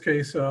 in this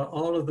case,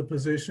 all of the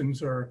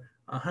positions are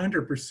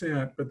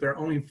 100%, but they're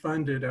only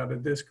funded out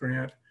of this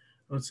grant.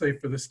 Let's say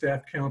for the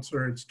staff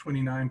counselor, it's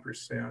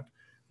 29%.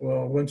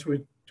 Well, once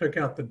we took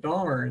out the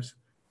dollars,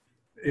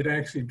 it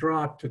actually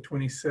dropped to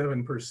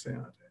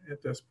 27%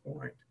 at this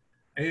point.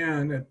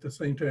 And at the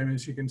same time,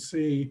 as you can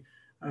see,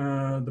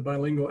 the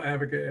bilingual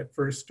advocate at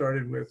first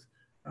started with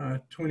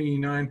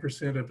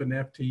 29% of an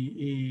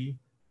FTE,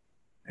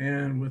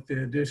 and with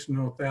the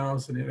additional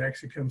 1,000, it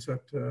actually comes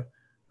up to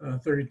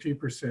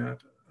 32%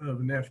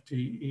 of an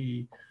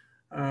FTE.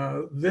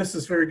 This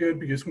is very good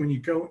because when you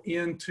go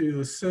into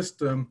the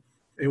system,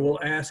 it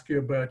will ask you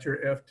about your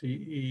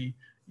FTE.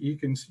 You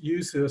can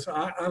use this.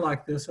 I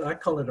like this. I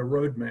call it a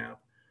roadmap.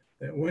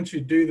 That once you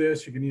do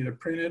this, you can either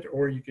print it,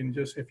 or you can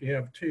just, if you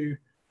have two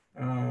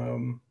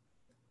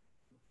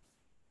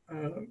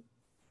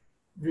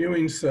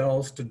viewing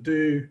cells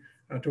to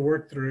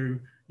work through,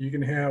 you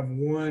can have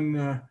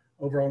one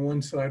over on one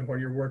side while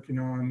you're working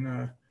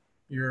on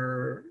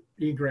your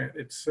E-grant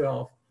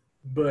itself.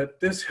 But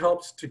this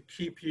helps to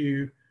keep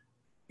you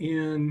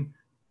in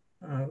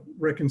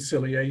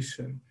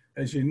reconciliation.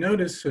 As you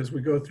notice, as we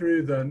go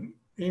through the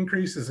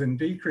increases and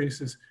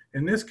decreases,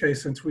 in this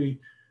case, since we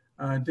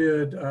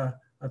did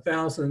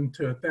 1,000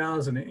 to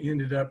 1,000, it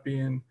ended up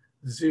being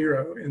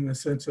 0 in the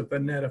sense of the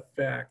net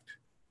effect.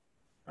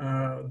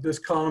 This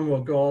column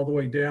will go all the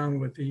way down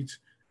with each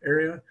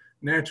area.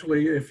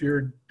 Naturally, if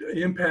you're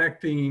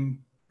impacting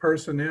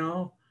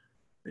personnel,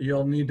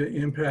 you'll need to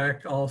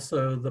impact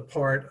also the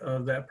part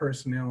of that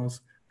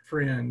personnel's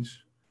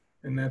fringe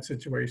in that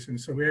situation.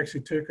 So we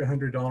actually took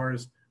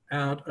 $100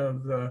 out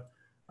of the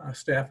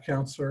staff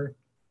counselor,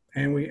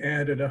 and we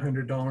added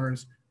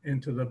 $100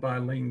 into the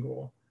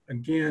bilingual.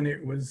 Again,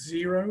 it was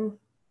 0,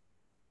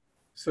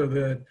 so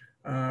that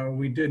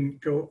we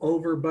didn't go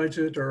over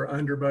budget or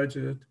under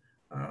budget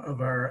of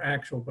our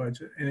actual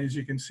budget. And as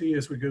you can see,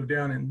 as we go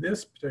down in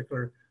this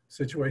particular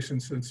situation,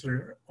 since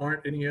there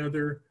aren't any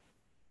other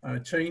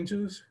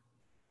changes,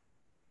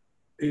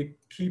 it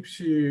gives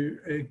you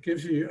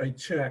a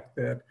check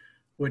that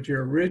what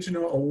your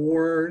original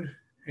award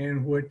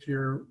and what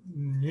your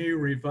new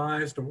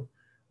revised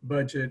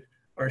budget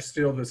are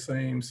still the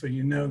same. So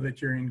you know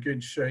that you're in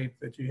good shape,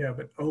 that you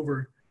haven't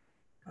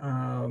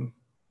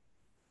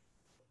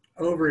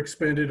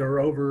overexpended or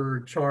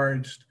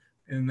overcharged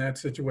in that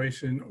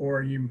situation,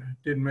 or you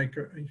didn't make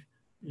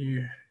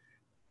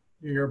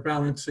you're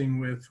balancing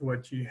with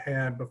what you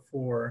had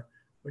before,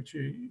 which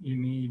you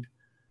need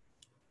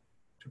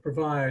to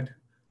provide.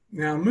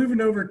 Now,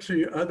 moving over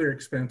to other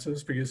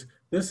expenses, because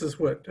this is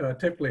what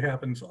typically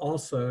happens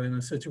also in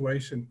a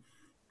situation.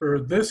 For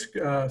this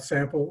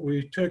sample,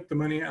 we took the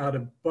money out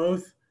of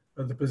both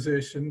of the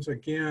positions.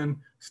 Again,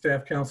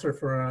 staff counselor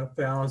for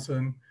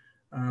 1,000,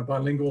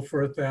 bilingual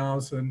for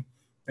 1,000.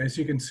 As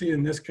you can see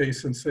in this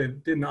case, since they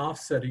didn't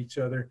offset each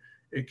other,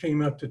 it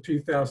came up to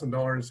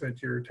 $2,000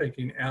 that you're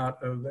taking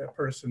out of that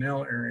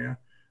personnel area.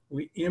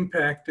 We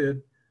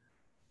impacted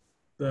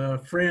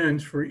the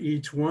fringe for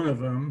each one of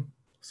them.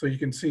 So you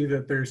can see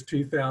that there's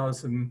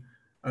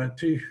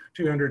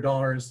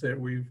 $200 that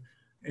we've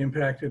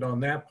impacted on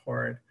that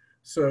part.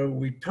 So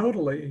we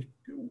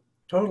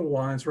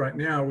total-wise right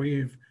now,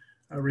 we've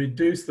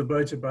reduced the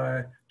budget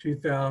by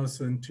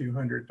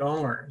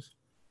 $2,200.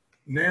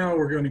 Now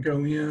we're going to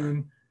go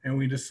in and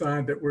we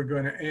decide that we're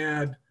going to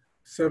add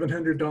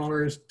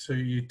 $700 to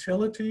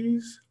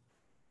utilities.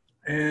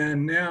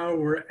 And now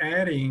we're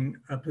adding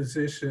a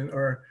position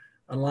or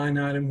a line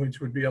item, which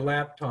would be a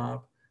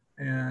laptop.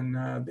 And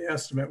the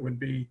estimate would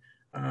be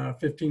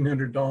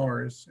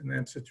 $1,500 in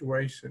that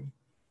situation.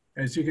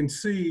 As you can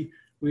see,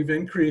 we've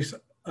increased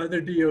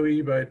other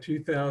DOE by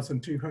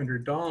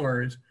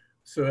 $2,200.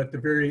 So at the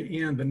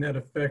very end, the net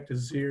effect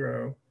is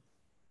 0.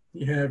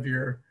 You have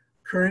your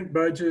current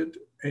budget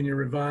and your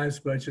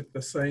revised budget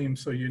the same,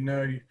 so you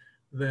know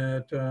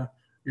that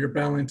you're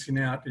balancing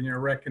out and you're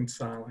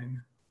reconciling.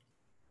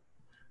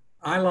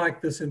 I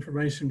like this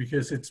information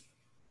because it's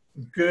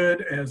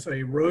good as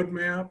a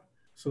roadmap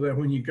so that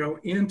when you go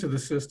into the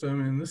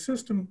system, and the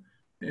system,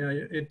 you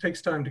know, it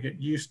takes time to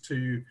get used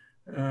to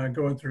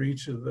going through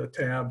each of the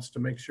tabs to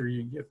make sure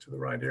you get to the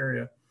right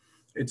area.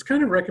 It's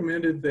kind of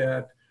recommended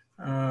that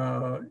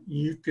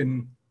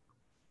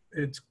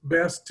it's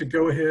best to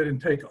go ahead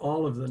and take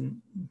all of the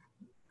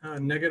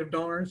negative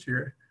dollars,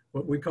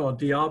 what we call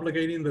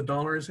deobligating the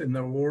dollars in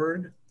the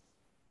award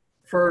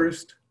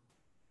first,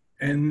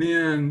 and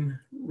then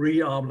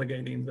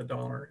re-obligating the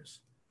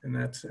dollars in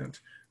that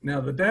sense. Now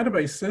the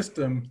database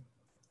system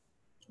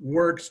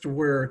works to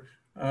where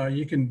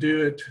you can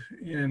do it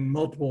in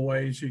multiple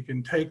ways. You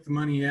can take the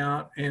money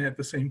out and at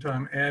the same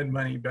time add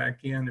money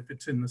back in if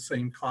it's in the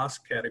same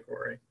cost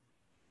category.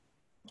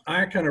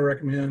 I kind of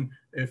recommend,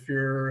 if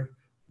you're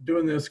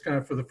doing this kind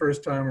of for the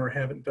first time or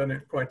haven't done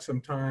it quite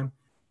some time,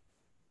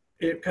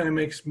 it kind of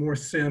makes more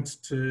sense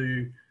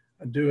to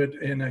do it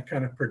in a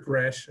kind of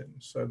progression.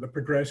 So the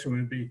progression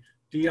would be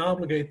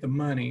deobligate the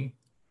money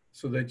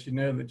so that you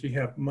know that you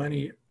have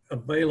money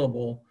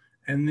available,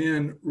 and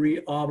then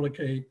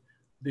re-obligate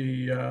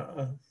the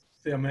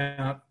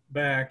amount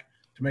back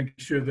to make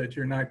sure that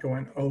you're not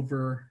going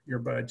over your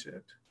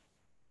budget.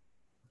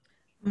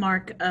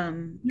 Mark,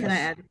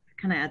 Yes.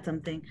 can I add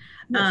something?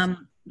 Yes.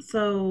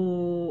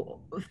 So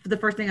the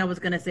first thing I was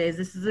going to say is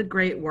this is a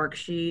great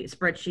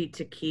spreadsheet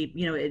to keep.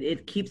 You know,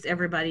 it keeps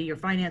everybody, your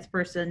finance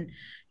person,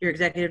 your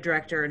executive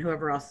director, and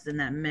whoever else is in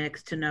that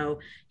mix, to know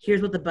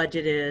here's what the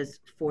budget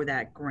is for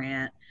that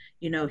grant.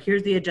 You know,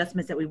 here's the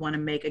adjustments that we want to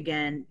make.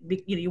 Again,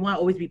 you know, you want to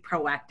always be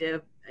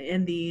proactive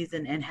in these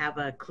and have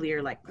a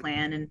clear like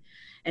plan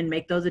and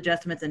make those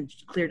adjustments and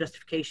clear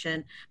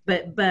justification.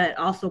 But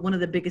also, one of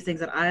the biggest things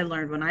that I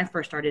learned when I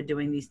first started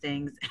doing these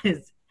things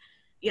is,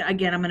 yeah,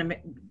 again, I'm going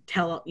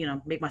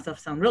to make myself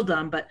sound real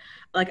dumb, but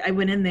like I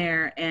went in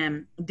there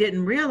and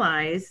didn't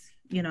realize,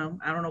 you know,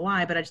 I don't know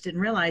why, but I just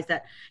didn't realize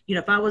that, you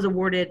know, if I was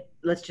awarded,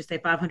 let's just say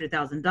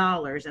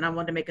 $500,000 and I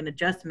wanted to make an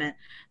adjustment,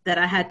 that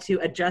I had to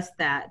adjust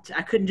that.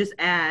 I couldn't just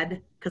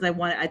add because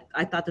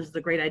I thought this was a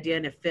great idea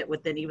and it fit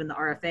within even the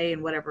RFA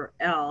and whatever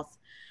else.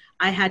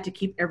 I had to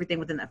keep everything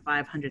within that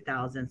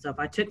 500,000. So if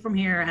I took from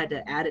here, I had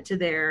to add it to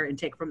there and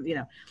take from, you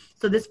know,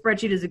 so this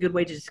spreadsheet is a good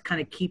way to just kind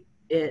of keep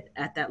it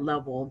at that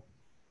level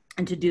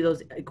and to do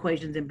those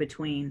equations in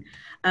between.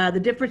 The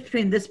difference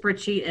between this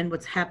spreadsheet and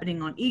what's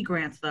happening on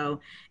eGrants, though,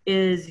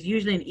 is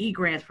usually in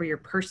eGrants for your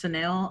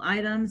personnel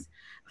items,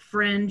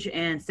 fringe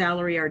and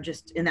salary are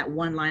just in that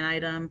one line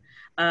item.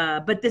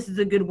 But this is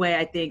a good way,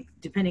 I think,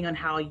 depending on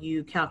how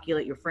you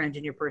calculate your fringe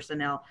and your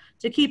personnel,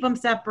 to keep them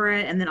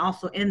separate. And then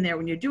also in there,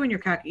 when you're doing your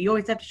calculation, you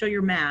always have to show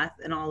your math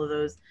and all of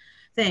those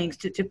things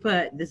to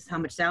put, this is how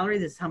much salary,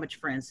 this is how much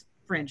fringe.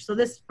 So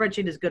this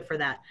spreadsheet is good for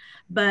that.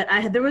 But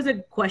there was a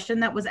question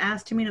that was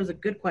asked to me, and it was a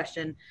good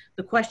question.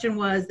 The question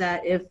was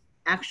that if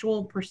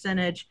actual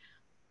percentage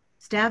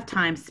staff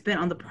time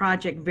spent on the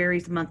project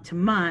varies month to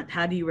month,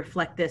 how do you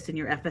reflect this in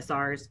your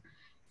FSRs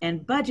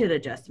and budget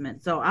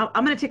adjustments? So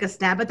I'm going to take a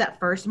stab at that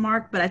first,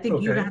 Mark, but I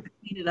think you have to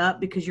clean it up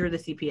because you're the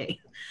CPA.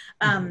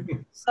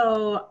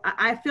 So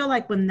I feel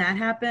like when that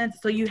happens,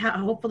 so you have,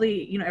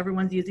 hopefully, you know,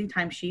 everyone's using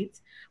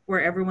timesheets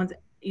where everyone's,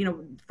 you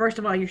know, first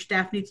of all, your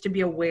staff needs to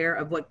be aware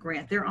of what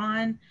grant they're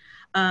on.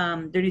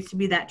 There needs to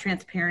be that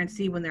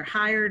transparency when they're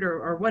hired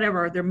or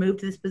whatever, or they're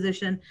moved to this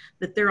position,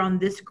 that they're on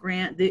this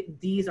grant.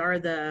 These are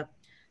the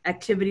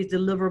activities,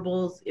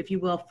 deliverables, if you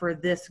will, for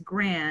this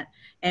grant.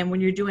 And when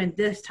you're doing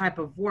this type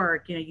of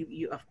work, you know,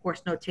 you of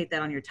course notate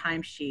that on your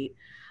timesheet.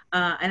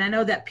 And I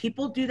know that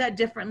people do that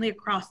differently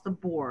across the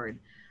board.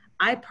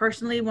 I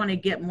personally want to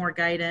get more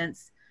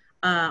guidance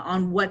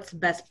on what's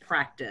best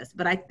practice.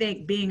 But I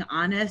think being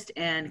honest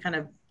and kind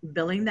of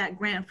billing that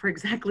grant for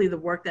exactly the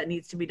work that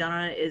needs to be done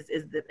on it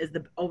is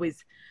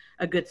always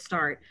a good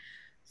start.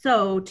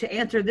 So to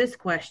answer this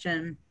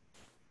question,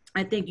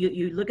 I think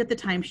you look at the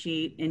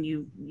timesheet and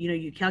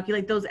you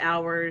calculate those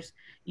hours,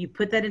 you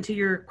put that into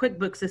your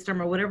QuickBooks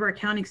system or whatever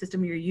accounting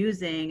system you're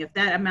using. If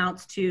that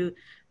amounts to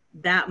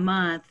that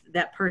month,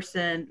 that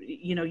person,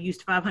 you know,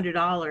 used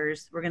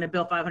 $500, we're going to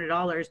bill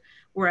 $500.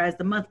 Whereas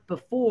the month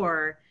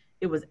before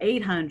it was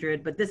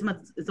 800, but this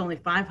month is only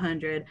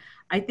 500.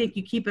 I think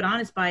you keep it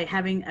honest by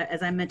having,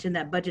 as I mentioned,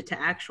 that budget to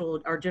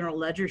actual or general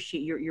ledger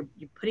sheet. You're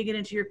putting it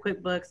into your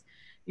QuickBooks,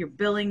 you're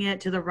billing it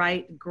to the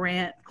right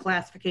grant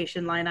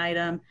classification line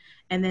item,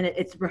 and then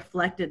it's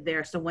reflected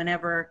there. So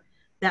whenever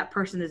that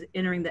person is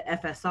entering the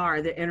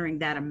FSR, they're entering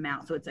that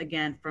amount. So it's,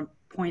 again, from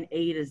point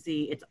A to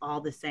Z, it's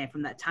all the same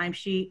from that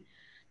timesheet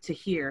to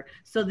here.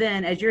 So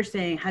then, as you're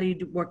saying, how do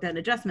you work that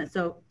adjustment?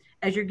 So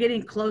as you're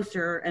getting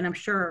closer, and I'm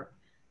sure,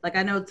 like,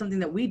 I know it's something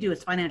that we do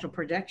is financial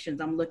projections.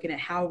 I'm looking at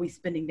how are we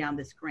spending down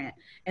this grant.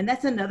 And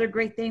that's another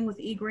great thing with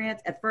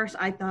eGrants. At first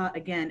I thought,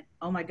 again,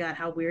 oh my God,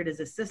 how weird is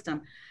this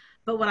system?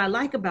 But what I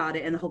like about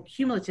it and the whole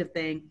cumulative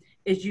thing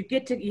is you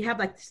have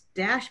like this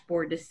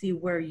dashboard to see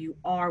where you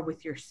are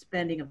with your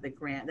spending of the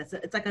grant.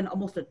 It's like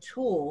almost a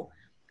tool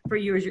for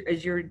you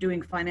as you're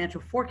doing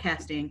financial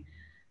forecasting,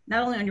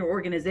 not only on your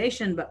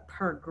organization, but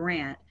per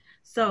grant.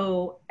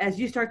 So as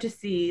you start to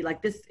see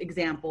like this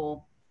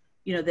example,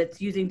 you know,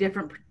 that's using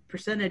different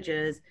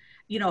percentages,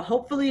 you know,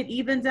 hopefully it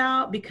evens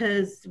out,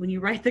 because when you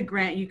write the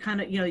grant, you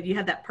kind of, you know, you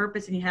have that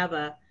purpose and you have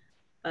a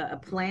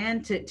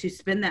plan to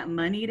spend that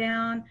money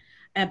down.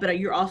 But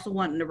you're also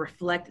wanting to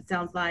reflect, it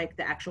sounds like,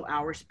 the actual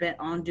hours spent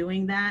on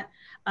doing that.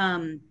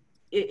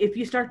 If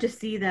you start to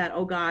see that,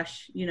 oh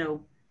gosh, you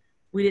know,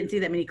 we didn't see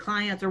that many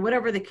clients or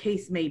whatever the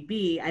case may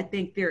be, I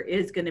think there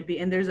is going to be,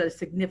 and there's a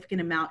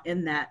significant amount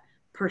in that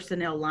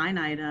personnel line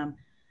item,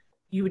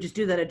 you would just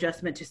do that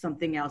adjustment to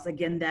something else.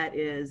 Again, that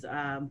is,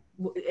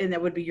 and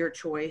that would be your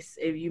choice.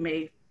 If you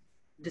may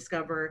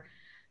discover,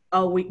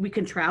 oh, we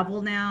can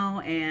travel now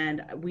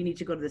and we need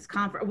to go to this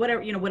conference,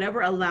 whatever, you know,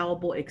 whatever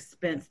allowable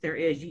expense there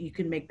is, you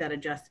can make that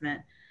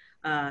adjustment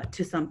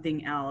to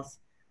something else.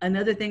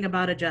 Another thing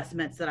about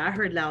adjustments that I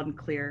heard loud and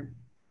clear,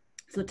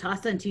 so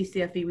TASA and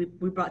TCFE,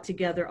 we brought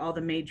together all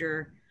the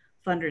major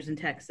funders in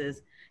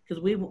Texas,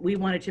 because we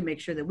wanted to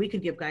make sure that we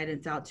could give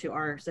guidance out to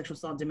our sexual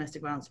assault and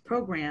domestic violence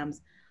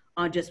programs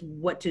on just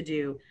what to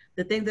do.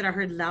 The thing that I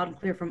heard loud and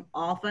clear from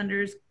all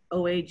funders,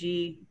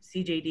 OAG,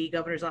 CJD,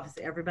 Governor's Office,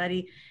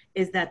 everybody,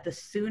 is that the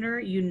sooner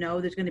you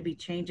know there's going to be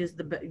changes,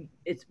 the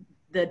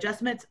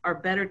adjustments are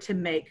better to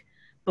make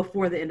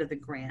before the end of the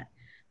grant.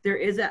 There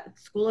is a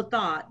school of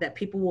thought that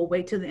people will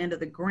wait till the end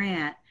of the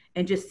grant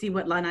and just see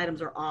what line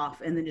items are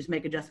off and then just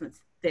make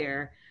adjustments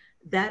there.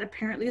 That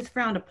apparently is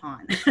frowned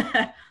upon.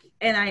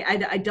 And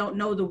I don't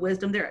know the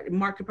wisdom there.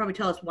 Mark could probably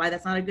tell us why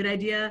that's not a good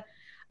idea.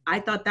 I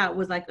thought that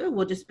was like, oh,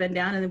 we'll just spend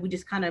down and then we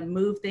just kind of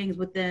move things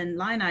within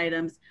line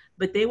items,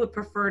 but they would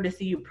prefer to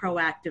see you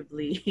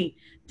proactively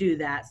do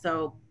that.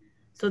 So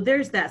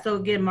there's that. So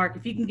again, Mark,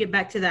 if you can get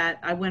back to that,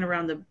 I went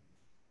around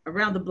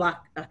the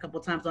block a couple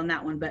of times on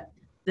that one, but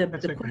the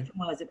question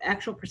was, if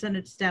actual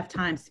percentage staff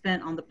time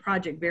spent on the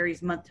project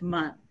varies month to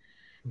month,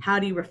 how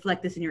do you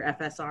reflect this in your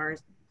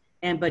FSRs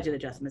and budget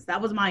adjustments?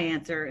 That was my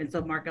answer. And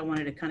so Mark, I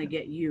wanted to kind of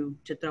get you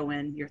to throw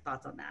in your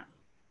thoughts on that.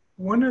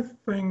 One of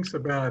the things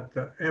about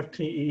the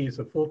FTEs,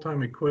 a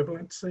full-time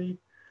equivalency,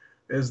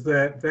 is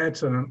that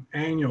that's an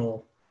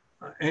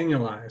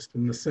annualized,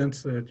 in the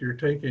sense that you're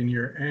taking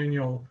your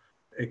annual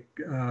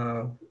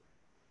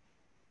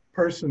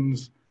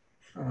person's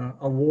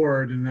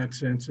award, in that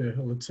sense.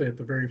 Let's say at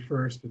the very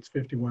first, it's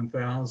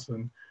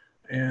 51,000.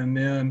 And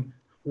then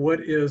what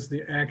is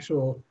the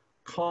actual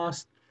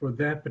cost for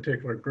that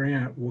particular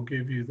grant will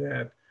give you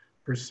that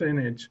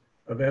percentage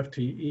of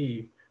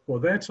FTE. Well,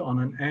 that's on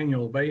an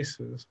annual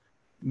basis.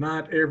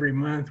 Not every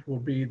month will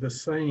be the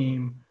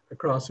same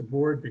across the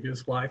board,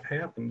 because life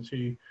happens.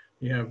 You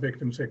have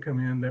victims that come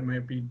in that may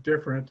be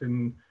different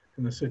in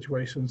the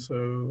situation.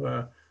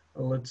 So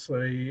let's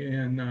say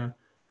in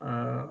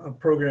a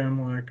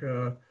program like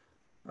a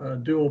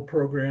dual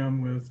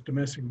program with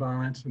domestic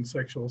violence and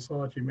sexual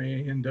assault, you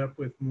may end up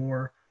with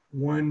more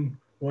one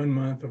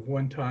month of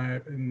one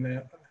type and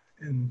that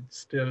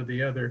instead of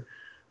the other.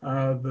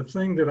 The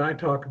thing that I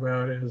talk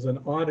about as an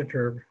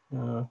auditor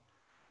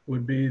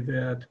would be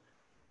that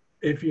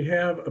if you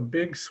have a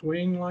big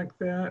swing like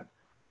that,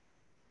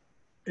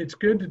 it's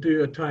good to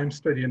do a time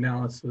study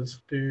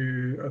analysis,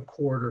 do a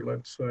quarter,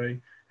 let's say,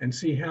 and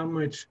see how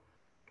much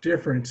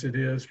difference it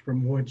is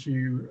from what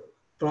you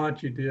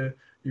thought you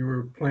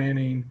were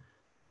planning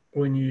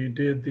when you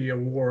did the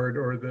award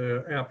or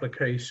the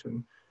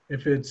application.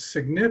 If it's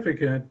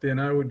significant, then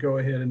I would go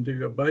ahead and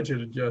do a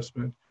budget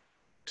adjustment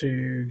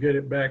to get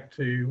it back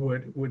to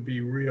what would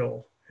be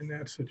real in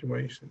that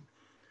situation.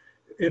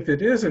 If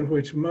it isn't,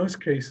 which most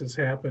cases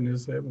happen,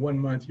 is that 1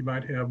 month you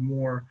might have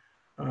more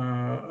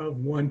of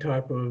one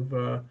type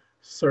of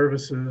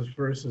services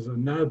versus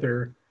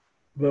another,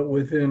 but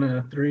within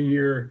a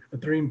 3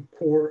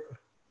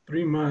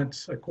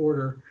 months, a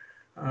quarter,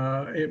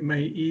 it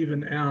may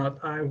even out.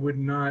 I would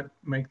not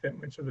make that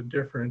much of a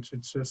difference.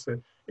 It's just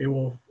that it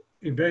will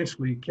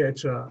eventually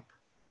catch up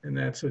in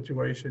that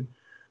situation,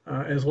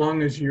 as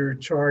long as you're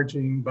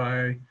charging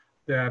by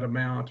that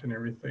amount and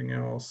everything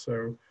else.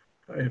 So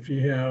if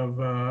you have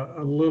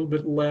a little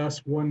bit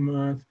less 1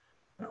 month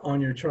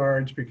on your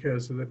charge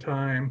because of the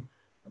time,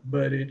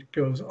 but it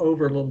goes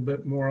over a little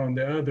bit more on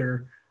the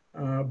other,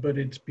 but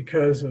it's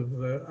because of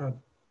the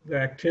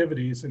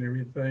activities and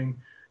everything,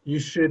 you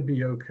should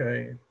be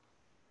okay.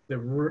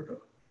 The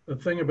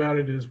thing about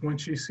it is,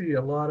 once you see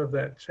a lot of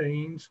that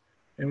change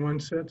in one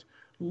sense,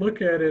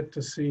 look at it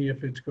to see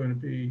if it's going to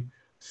be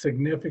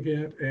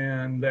significant,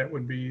 and that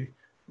would be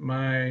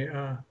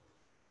my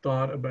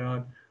thought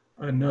about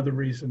another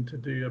reason to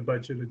do a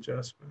budget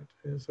adjustment,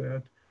 is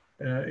that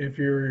if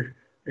you're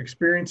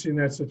experiencing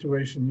that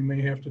situation, you may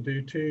have to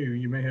do two.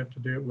 You may have to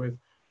do it with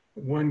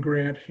one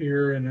grant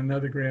here and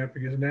another grant,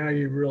 because now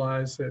you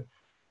realize that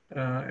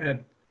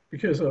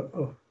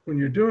when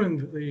you're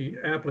doing the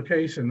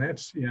application,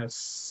 that's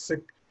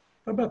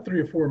about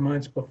 3 or 4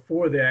 months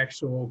before the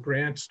actual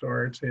grant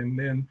starts, and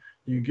then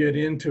you get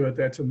into it,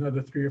 that's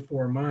another 3 or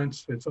 4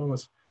 months. It's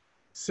almost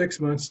 6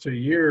 months to a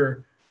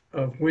year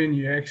of when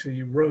you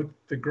actually wrote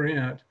the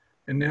grant,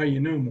 and now you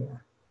know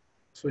more.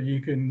 So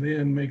you can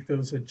then make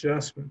those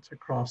adjustments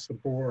across the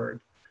board.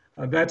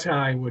 that's how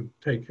I would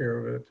take care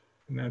of it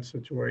in that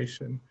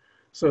situation.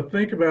 So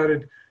think about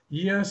it.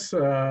 Yes,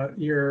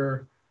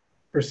 your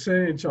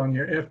percentage on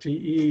your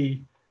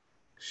FTE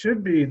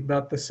should be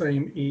about the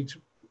same each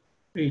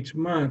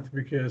month,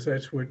 because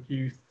that's what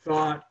you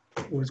thought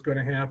was going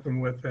to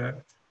happen with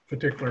that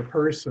particular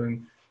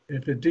person.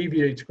 If it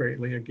deviates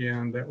greatly,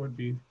 again, that would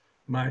be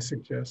my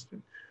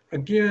suggestion.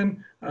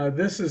 Again,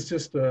 this is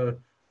just a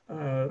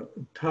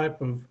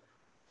type of,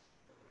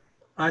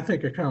 I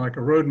think, a kind of like a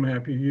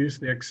roadmap. You use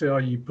the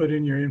Excel, you put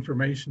in your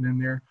information in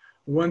there.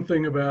 One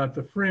thing about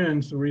the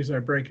fringe, the reason I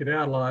break it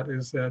out a lot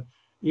is that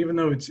even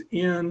though it's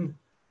in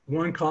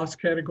one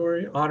cost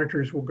category,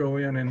 auditors will go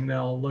in and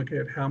they'll look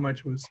at how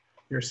much was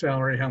your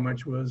salary, how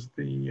much was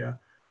the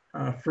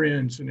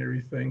fringe and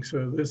everything.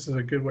 So this is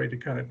a good way to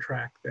kind of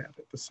track that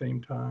at the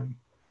same time.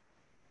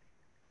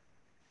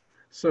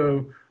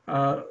 So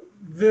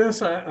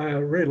this I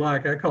really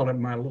like. I call it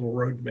my little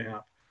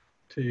roadmap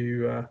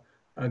to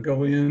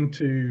go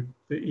into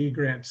the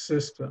eGrant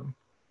system.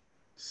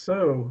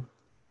 So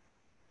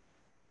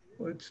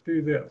let's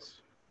do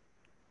this.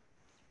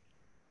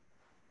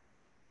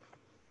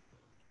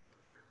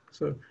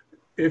 So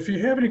if you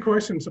have any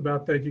questions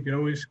about that, you can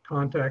always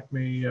contact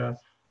me at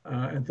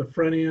the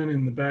front end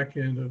and the back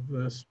end of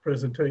this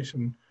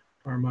presentation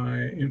are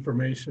my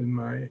information,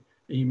 my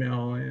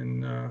email,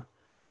 and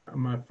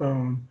my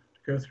phone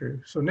to go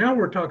through. So now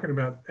we're talking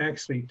about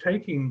actually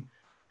taking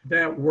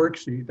that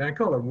worksheet, I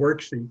call it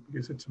worksheet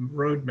because it's a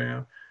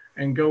roadmap,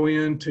 and go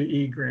into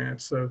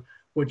eGrants. So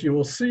what you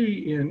will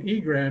see in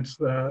eGrants,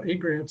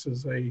 eGrants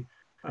is a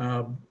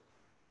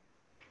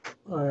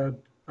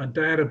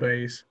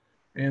database,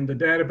 and the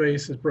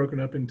database is broken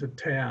up into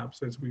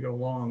tabs as we go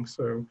along.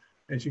 So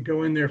as you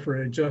go in there for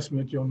an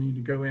adjustment, you'll need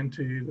to go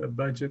into the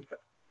budget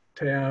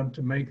tab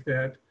to make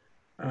that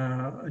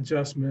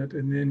adjustment,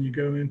 and then you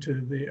go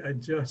into the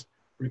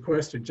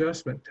request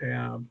adjustment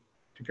tab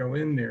to go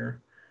in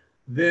there.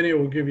 Then it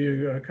will give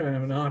you a kind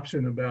of an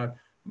option about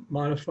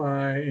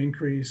modify,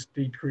 increase,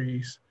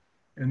 decrease,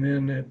 and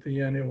then at the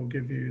end it will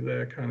give you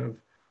the kind of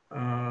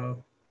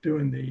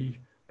doing the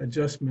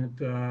adjustment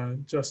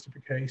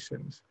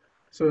justifications.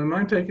 So am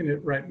I taking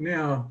it right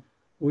now?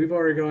 We've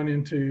already gone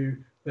into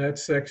that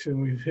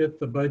section. We've hit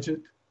the budget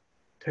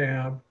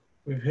tab.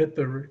 We've hit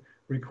the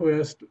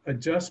request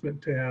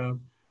adjustment tab.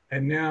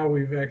 And now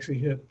we've actually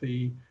hit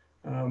the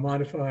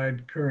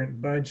modified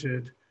current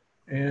budget.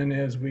 And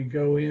as we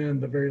go in,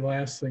 the very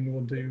last thing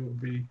we'll do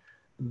will be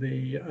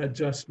the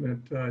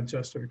adjustment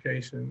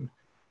justification.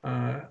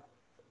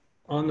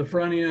 On the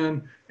front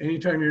end,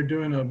 anytime you're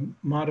doing a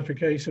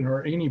modification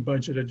or any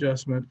budget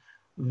adjustment,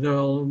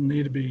 there'll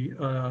need to be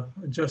a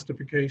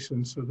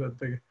justification so that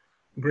the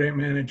grant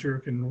manager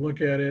can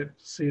look at it,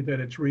 see that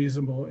it's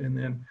reasonable, and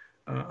then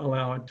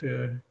allow it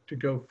to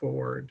go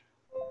forward.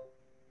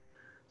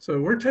 So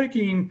we're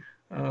taking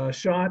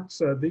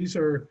shots. These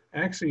are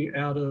actually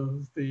out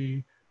of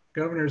the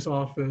governor's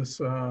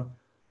office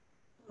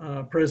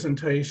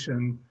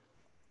presentation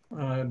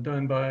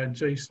done by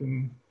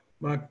Jason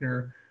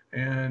Buckner,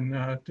 and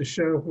to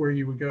show where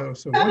you would go.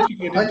 So once you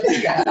get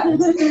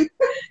into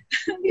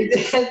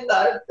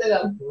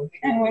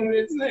and what did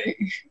it say?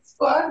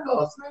 Squad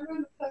goals.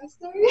 Remember the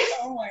poster?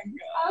 Oh my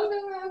I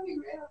don't know how you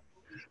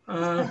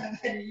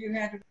read. You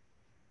had to.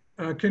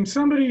 can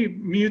somebody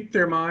mute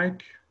their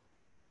mic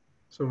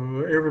so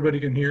everybody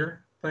can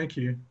hear? Thank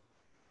you.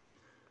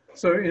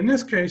 So in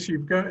this case,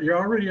 you're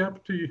already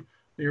up to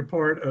your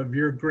part of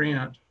your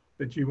grant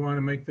that you want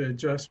to make the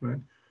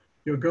adjustment.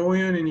 You'll go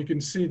in and you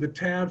can see the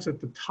tabs at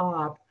the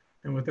top,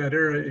 and with that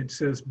arrow it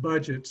says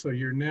budget. So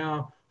you're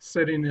now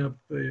setting up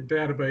the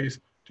database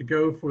to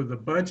go for the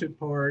budget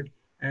part,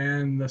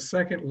 and the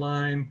second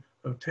line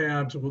of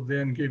tabs will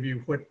then give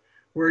you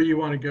where you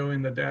want to go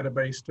in the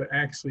database to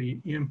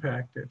actually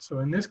impact it. So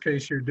in this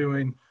case, you're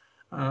doing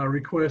a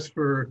request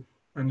for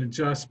an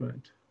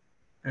adjustment.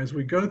 As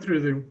we go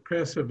through the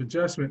request of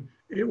adjustment,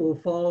 it will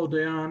follow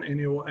down and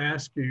it will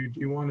ask you, do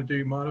you want to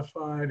do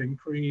modified,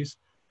 increase,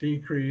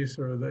 decrease,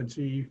 or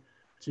the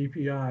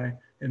GPI?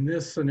 In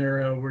this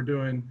scenario, we're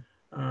doing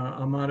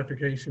a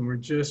modification. We're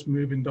just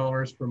moving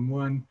dollars from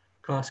one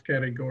cost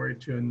category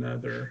to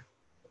another.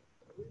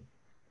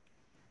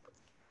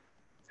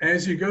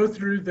 As you go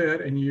through that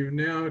and you've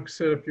now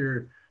set up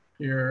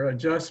your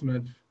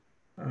adjustment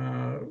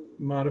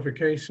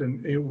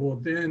modification, it will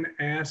then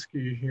ask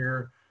you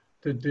here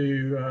to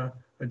do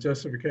a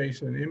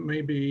justification. It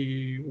may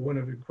be one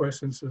of the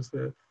questions is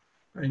that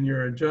in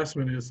your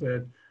adjustment is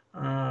that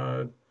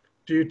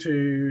due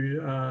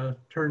to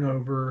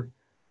turnover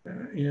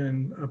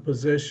in a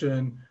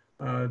position,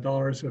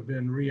 dollars have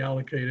been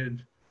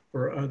reallocated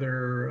for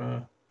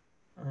other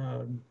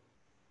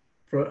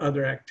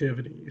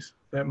activities.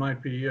 That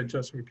might be a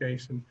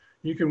justification.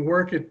 You can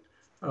work it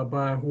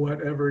by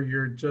whatever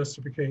your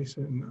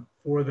justification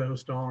for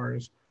those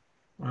dollars,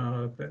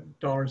 that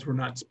dollars were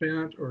not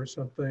spent or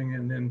something,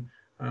 and then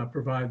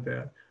provide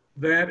that.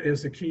 That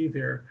is the key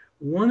there.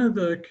 One of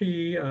the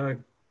key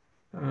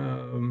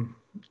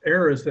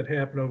errors that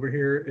happen over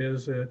here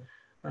is that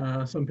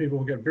some people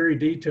will get very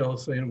detailed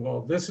saying,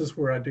 well, this is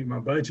where I do my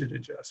budget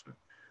adjustment.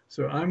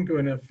 So I'm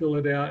going to fill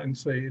it out and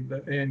say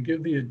that, and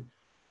give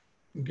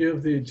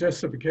the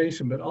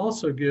justification, but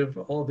also give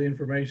all the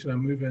information.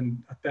 I'm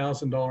moving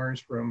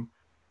 $1,000 from,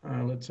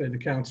 let's say, the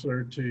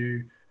counselor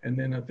to, and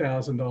then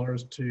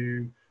 $1,000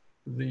 to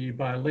the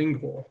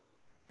bilingual,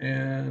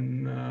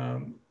 and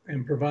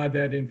provide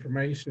that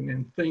information,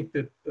 and think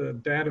that the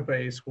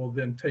database will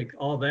then take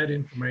all that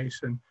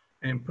information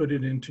and put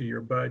it into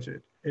your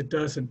budget. It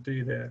doesn't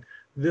do that.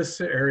 This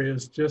area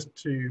is just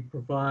to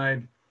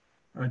provide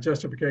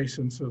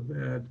justification so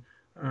that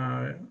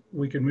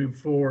we can move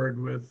forward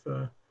with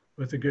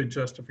a good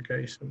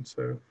justification.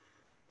 So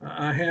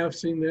I have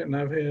seen that, and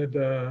I've had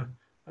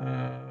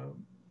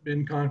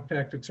been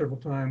contacted several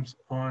times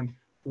on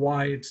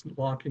why it's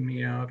locking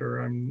me out,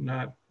 or I'm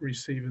not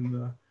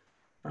receiving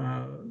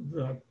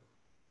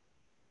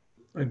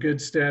a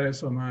good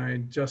status on my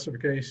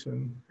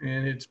justification.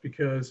 And it's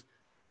because,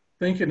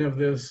 thinking of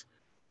this,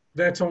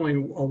 that's only a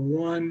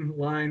one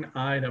line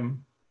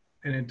item,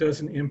 and it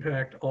doesn't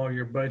impact all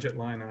your budget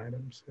line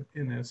items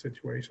in that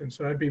situation.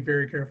 So I'd be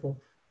very careful.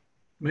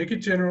 Make it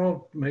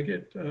general, make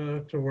it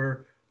to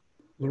where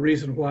the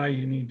reason why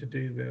you need to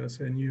do this,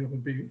 and you will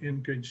be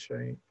in good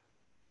shape.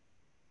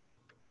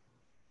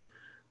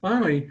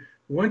 Finally,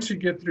 once you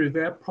get through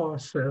that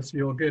process,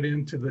 you'll get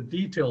into the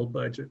detailed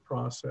budget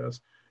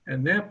process.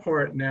 And that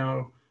part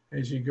now,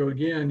 as you go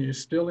again, you're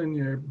still in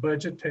your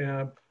budget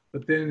tab,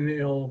 but then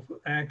it'll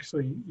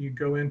actually, you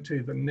go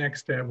into the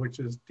next tab, which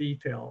is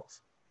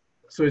details.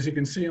 So as you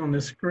can see on the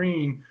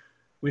screen,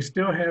 we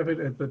still have it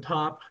at the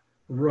top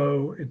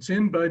row. It's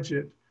in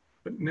budget,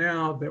 but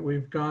now that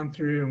we've gone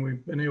through and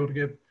we've been able to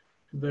get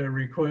the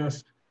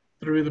request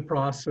through the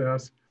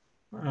process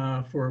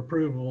for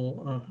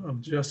approval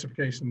of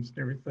justifications and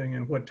everything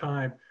and what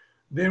type,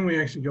 then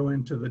we actually go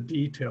into the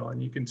detail.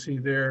 And you can see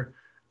there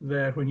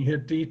that when you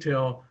hit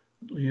detail,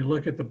 you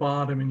look at the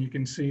bottom and you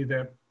can see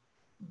that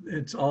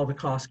it's all the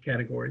cost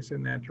categories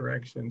in that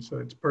direction. So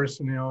it's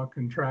personnel,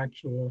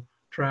 contractual,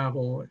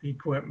 travel,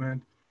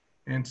 equipment,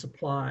 and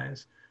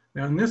supplies.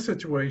 Now in this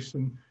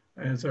situation,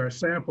 as our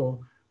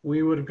sample,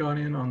 we would have gone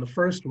in on the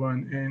first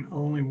one and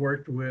only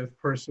worked with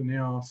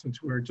personnel,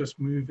 since we're just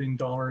moving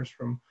dollars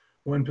from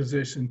one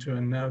position to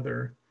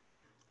another.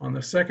 On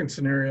the second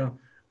scenario,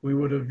 we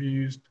would have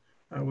used,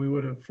 we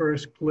would have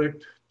first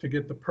clicked to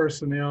get the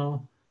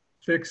personnel,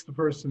 fix the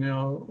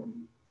personnel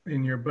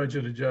in your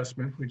budget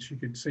adjustment, which you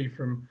could see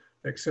from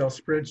Excel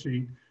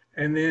spreadsheet,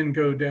 and then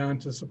go down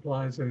to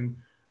supplies and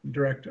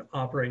direct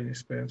operating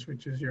expense,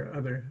 which is your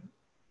other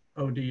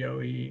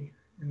ODOE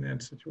in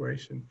that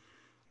situation.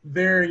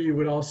 There you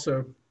would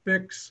also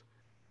fix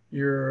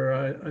your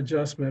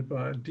adjustment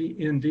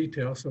in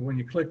detail. So when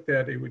you click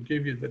that, it would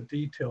give you the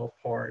detail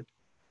part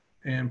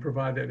and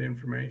provide that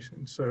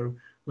information. So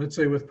let's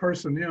say with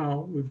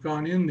personnel, we've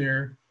gone in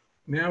there.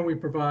 Now we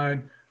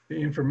provide the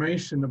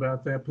information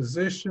about that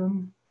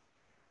position,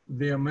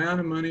 the amount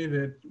of money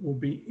that will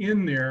be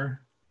in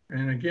there.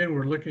 And again,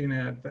 we're looking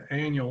at the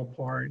annual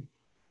part.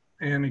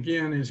 And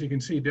again, as you can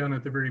see down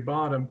at the very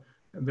bottom,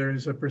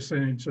 there's a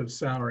percentage of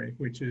salary,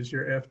 which is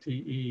your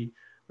FTE.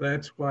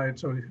 That's why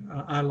it's so,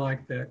 I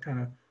like that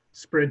kind of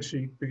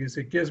spreadsheet, because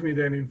it gives me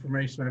that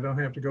information. I don't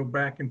have to go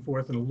back and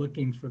forth and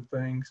looking for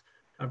things.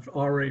 I've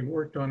already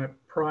worked on it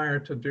prior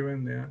to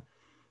doing that.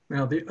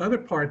 Now, the other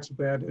parts of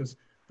that is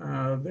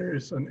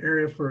there's an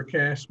area for a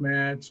cash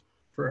match,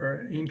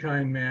 for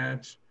in-kind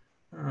match,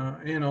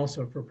 and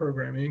also for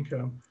program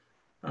income.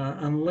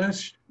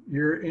 Unless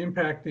you're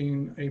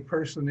impacting a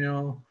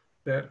personnel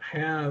that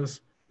has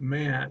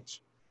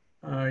match,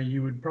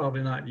 you would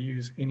probably not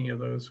use any of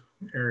those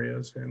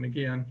areas. And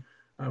again,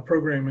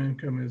 program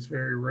income is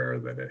very rare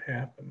that it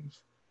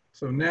happens.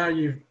 So now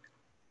you've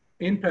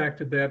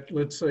impacted that,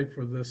 let's say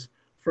for this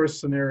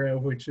first scenario,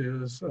 which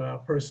is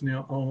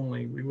personnel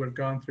only, we would have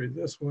gone through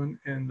this one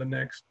and the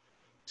next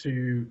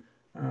to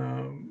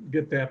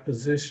get that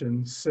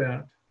position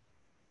set.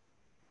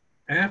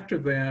 After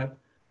that,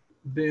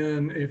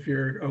 then if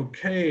you're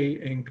okay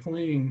and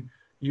clean,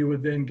 you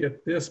would then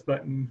get this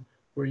button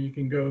where you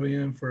can go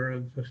in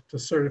to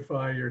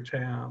certify your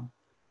tab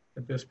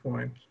at this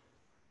point.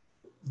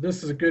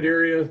 This is a good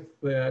area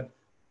that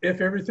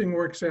if everything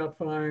works out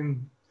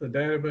fine, the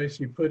database,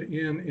 you put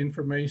in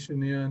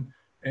information in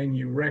and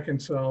you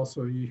reconcile,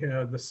 so you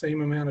have the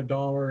same amount of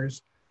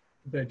dollars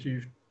that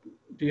you've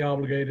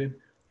de-obligated,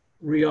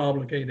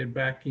 re-obligated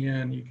back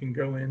in, you can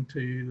go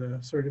into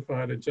the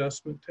certified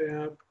adjustment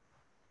tab.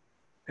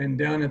 And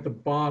down at the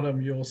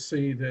bottom, you'll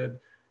see that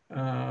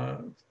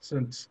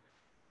since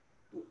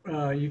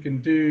you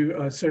can do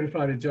a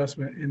certified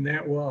adjustment, and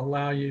that will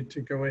allow you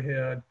to go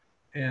ahead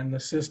and the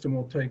system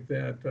will take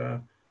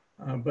that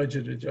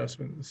budget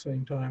adjustment at the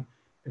same time.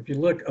 If you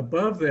look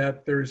above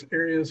that, there's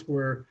areas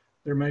where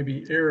there may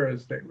be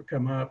errors that would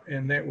come up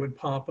and that would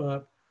pop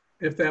up.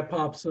 If that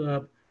pops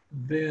up,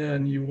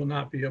 then you will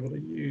not be able to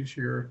use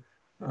your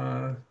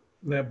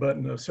that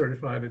button of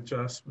certified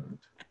adjustment.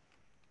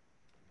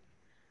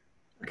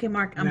 Okay,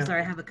 Mark, I'm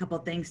sorry, I have a couple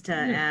things to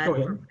add. Go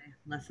ahead.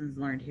 lessons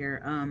learned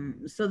here.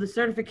 So the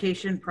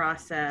certification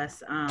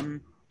process,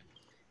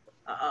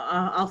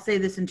 I'll say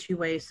this in two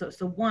ways.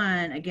 So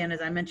one, again,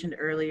 as I mentioned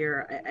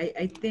earlier,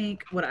 I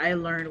think what I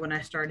learned when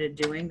I started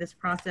doing this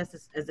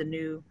process as a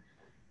new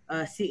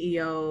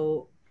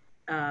CEO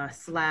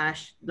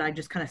slash like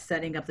just kind of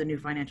setting up the new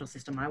financial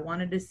system I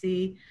wanted to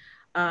see.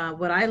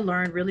 What I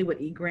learned really what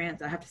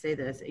eGrants, I have to say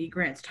this,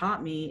 eGrants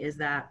taught me is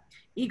that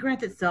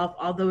eGrants itself,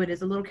 although it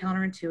is a little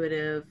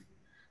counterintuitive,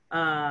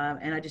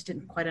 and I just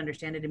didn't quite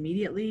understand it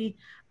immediately.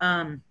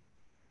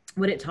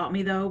 What it taught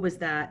me though was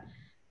that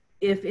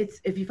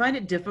if you find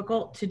it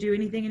difficult to do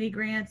anything in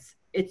eGrants,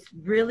 it's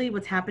really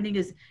what's happening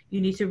is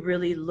you need to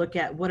really look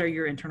at what are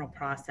your internal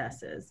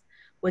processes,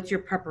 what's your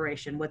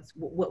preparation,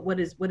 what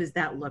does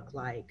that look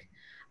like.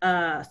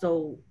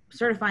 So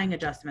certifying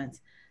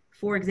adjustments,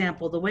 for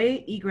example, the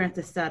way eGrants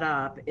is set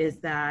up is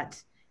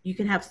that you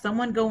can have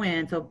someone go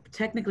in. So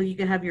technically, you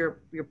can have your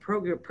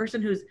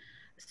person who's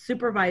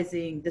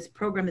supervising this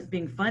program that's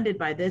being funded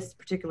by this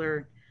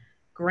particular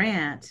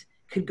grant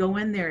could go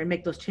in there and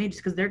make those changes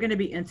because they're going to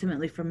be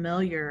intimately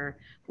familiar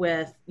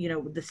with,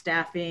 the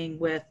staffing,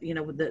 with,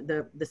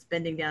 the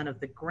spending down of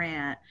the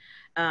grant.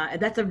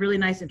 And that's a really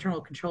nice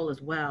internal control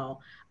as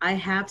well. I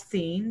have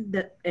seen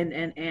that,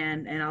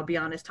 and I'll be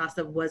honest,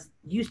 TASA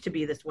used to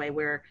be this way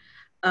where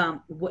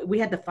we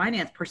had the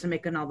finance person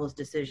making all those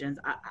decisions.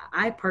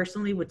 I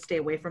personally would stay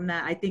away from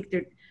that. I think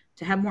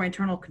to have more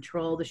internal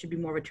control, there should be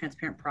more of a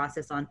transparent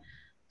process on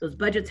those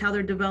budgets, how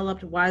they're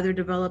developed, why they're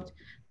developed,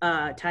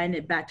 tying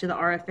it back to the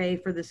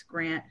RFA for this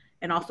grant.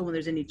 And also when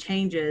there's any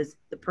changes,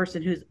 the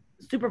person who's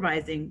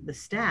supervising the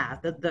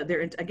staff,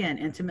 they're again,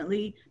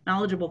 intimately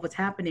knowledgeable of what's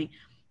happening.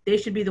 They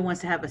should be the ones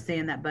to have a say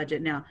in that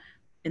budget. Now,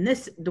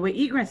 the way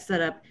eGrants is set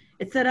up,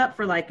 it's set up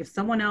for like if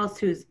someone else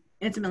who's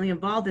intimately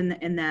involved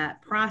in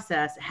that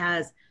process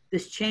has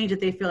this change that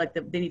they feel like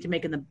they need to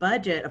make in the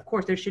budget. Of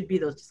course, there should be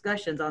those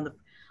discussions on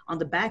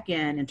the back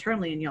end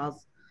internally in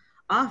y'all's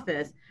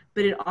office,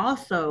 but it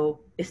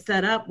also is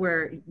set up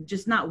where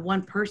just not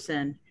one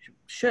person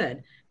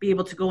should be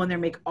able to go in there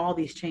and make all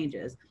these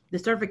changes. The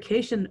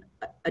certification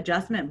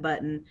adjustment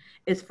button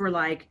is for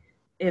like,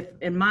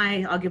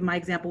 I'll give my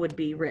example would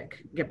be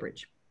Rick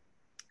Gippridge.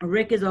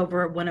 Rick is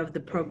over one of the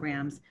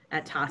programs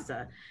at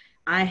TASA.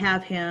 I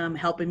have him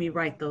helping me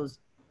write those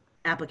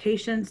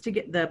applications to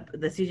get the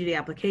CGD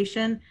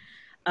application.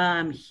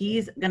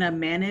 He's going to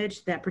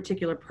manage that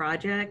particular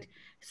project.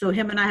 So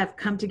him and I have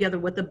come together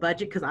with the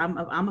budget because I'm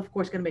of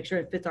course going to make sure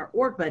it fits our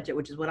org budget,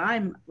 which is what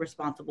I'm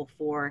responsible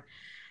for.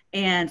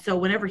 And so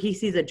whenever he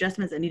sees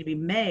adjustments that need to be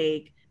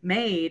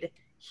made,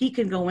 he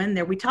can go in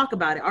there. We talk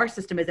about it. Our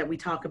system is that we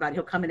talk about it.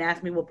 He'll come and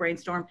ask me, we'll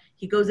brainstorm.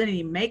 He goes in and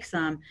he makes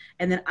them.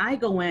 And then I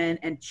go in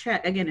and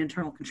check, again,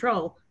 internal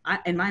control.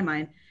 In my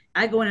mind,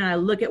 I go in and I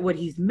look at what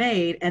he's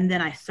made and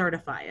then I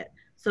certify it.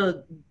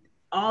 So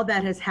all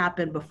that has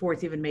happened before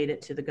it's even made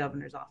it to the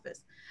governor's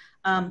office.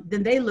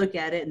 Then they look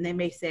at it and they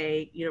may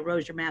say,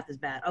 Rose, your math is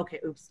bad. Okay,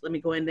 oops, let me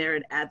go in there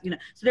and add,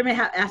 so they may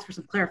ask for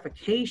some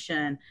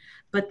clarification,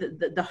 but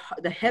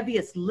the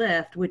heaviest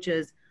lift, which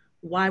is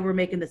why we're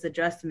making this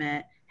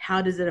adjustment,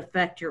 how does it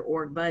affect your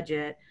org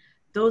budget?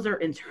 Those are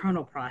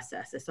internal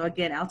processes. So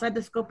again, outside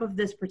the scope of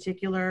this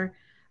particular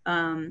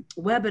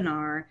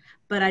webinar,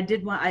 but I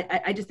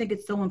just think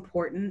it's so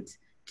important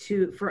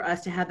for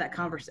us to have that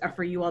conversation, or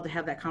for you all to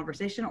have that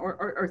conversation,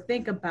 or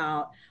think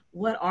about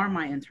what are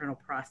my internal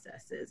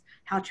processes?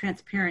 How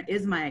transparent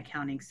is my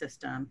accounting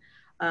system?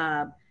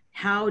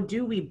 How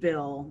do we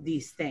bill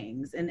these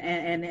things?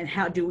 And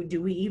how do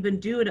we even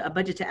do a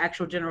budget to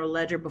actual general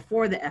ledger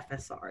before the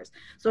FSRs?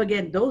 So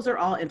again, those are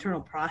all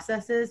internal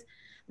processes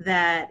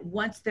that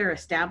once they're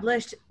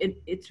established,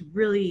 it's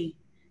really,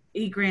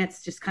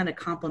 eGrants just kind of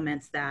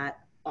complements that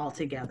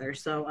altogether.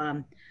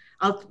 So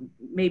I'll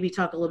maybe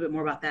talk a little bit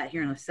more about that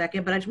here in a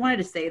second, but I just wanted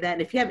to say that.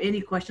 And if you have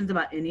any questions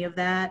about any of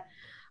that,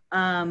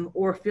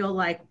 or feel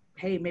like,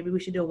 hey, maybe we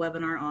should do a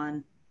webinar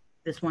on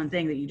this one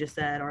thing that you just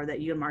said, or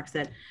that you and Mark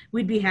said,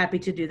 we'd be happy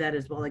to do that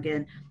as well.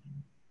 Again,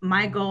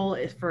 my goal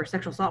is for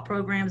sexual assault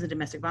programs and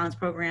domestic violence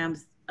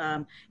programs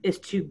is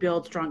to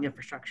build strong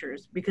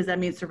infrastructures, because that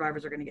means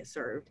survivors are going to get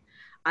served.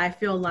 I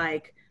feel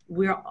like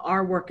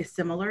our work is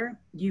similar.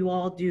 You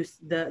all do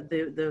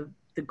the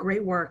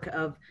great work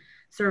of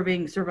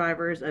serving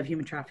survivors of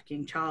human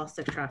trafficking, child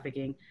sex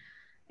trafficking.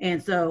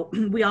 And so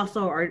we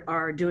also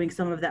are doing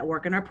some of that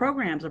work, and our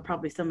programs are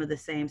probably some of the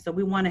same. So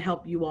we want to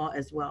help you all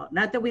as well.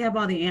 Not that we have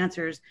all the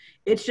answers.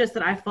 It's just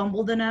that I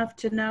fumbled enough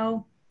to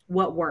know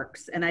what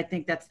works. And I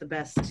think that's the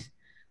best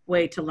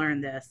way to learn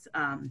this.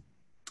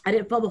 I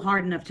didn't fumble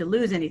hard enough to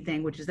lose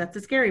anything, that's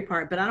the scary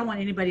part, but I don't want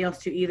anybody else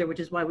to either, which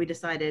is why we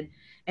decided.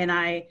 And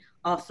I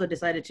also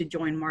decided to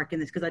join Mark in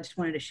this because I just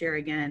wanted to share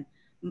again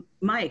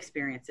my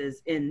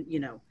experiences in,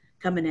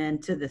 coming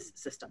into this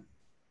system.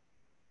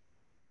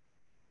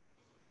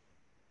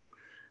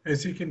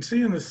 As you can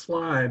see in the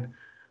slide,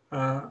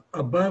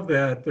 above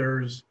that,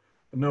 there's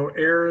no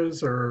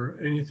errors or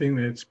anything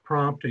that's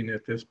prompting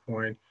at this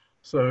point.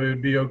 So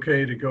it'd be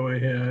okay to go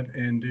ahead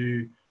and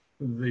do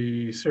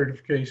the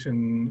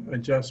certification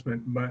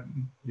adjustment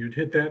button. You'd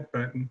hit that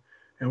button,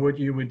 and what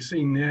you would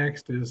see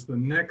next is the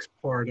next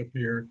part up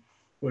here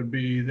would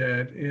be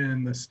that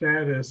in the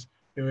status,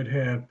 it would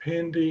have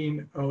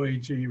pending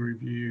OAG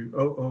review,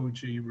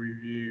 OOG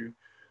review.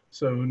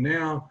 So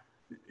now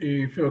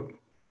you feel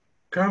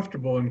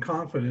comfortable and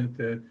confident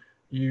that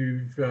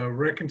you've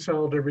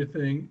reconciled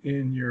everything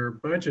in your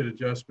budget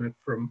adjustment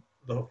from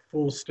the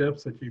full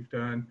steps that you've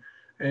done.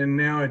 And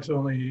now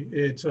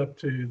it's up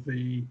to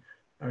the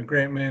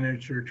grant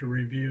manager to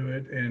review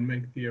it and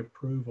make the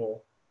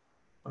approval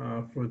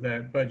for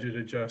that budget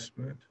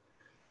adjustment.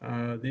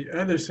 The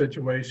other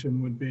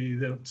situation would be,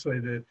 let's say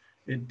that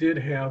it did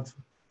have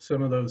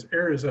some of those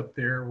errors up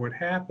there. What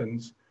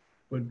happens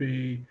would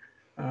be,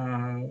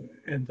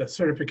 and the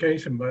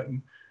certification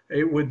button,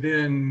 it would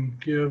then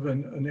give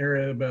an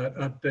area about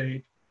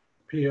update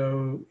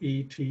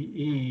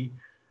POETE,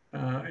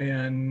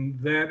 and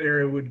that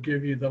area would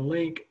give you the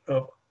link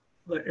of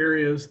the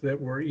areas that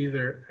were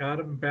either out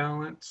of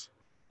balance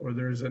or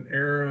there's an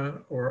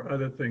error or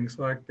other things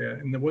like that.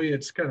 And the way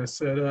it's kind of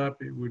set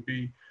up, it would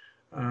be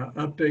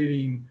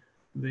updating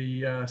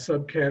the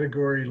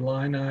subcategory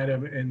line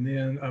item and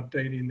then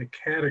updating the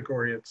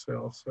category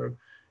itself. So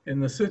in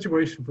the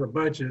situation for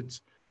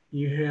budgets,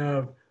 you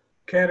have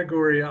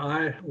category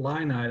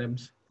line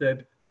items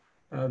that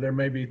there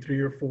may be 3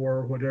 or 4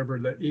 or whatever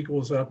that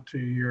equals up to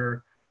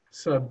your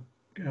sub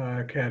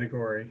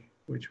category,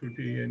 which would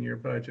be in your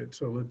budget.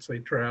 So let's say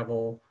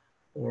travel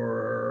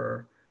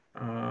or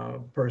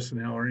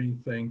personnel or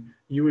anything,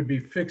 you would be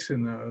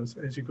fixing those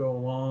as you go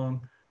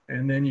along,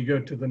 and then you go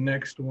to the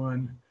next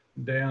one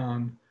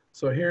down.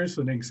 So here's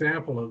an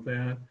example of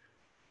that.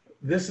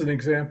 This is an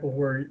example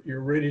where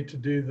you're ready to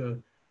do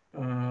the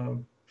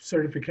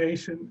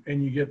certification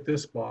and you get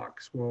this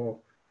box.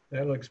 Well,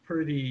 that looks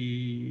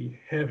pretty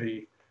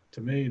heavy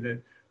to me,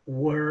 that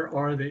where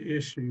are the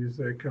issues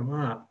that come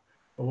up?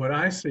 But what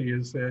I see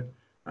is that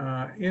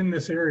in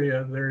this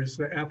area, there's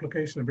the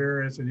application of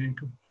errors and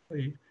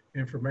incomplete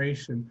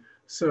information.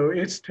 So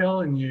it's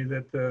telling you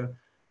that the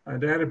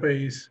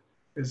database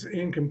is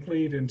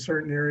incomplete in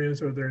certain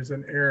areas or there's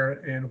an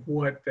error and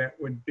what that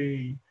would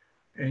be.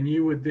 And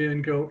you would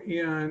then go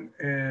in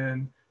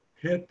and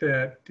hit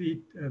that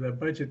the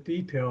budget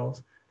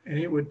details, and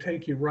it would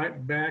take you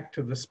right back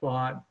to the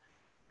spot,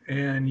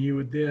 and you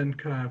would then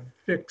kind of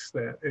fix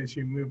that as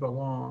you move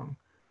along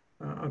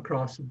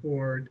across the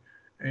board.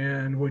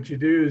 And what you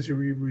do is you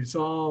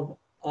resolve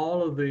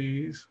all of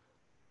these.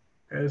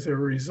 As they're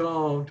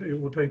resolved, it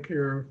will take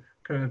care of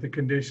kind of the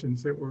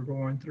conditions that we're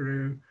going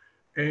through,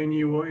 and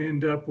you will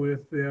end up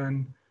with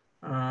then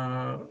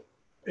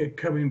it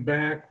coming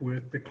back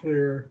with the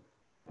clear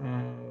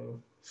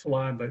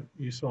slide that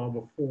you saw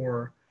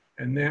before,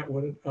 and that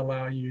would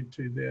allow you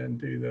to then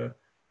do the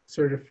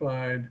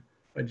certified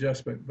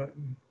adjustment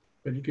button.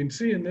 But you can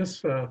see in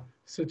this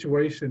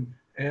situation,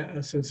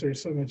 since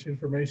there's so much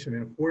information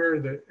and where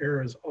the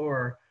errors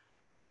are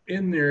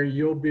in there,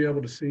 you'll be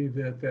able to see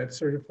that that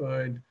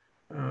certified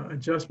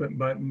adjustment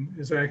button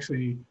is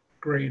actually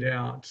grayed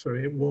out. So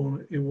it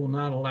will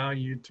not allow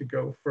you to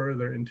go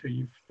further until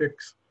you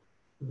fix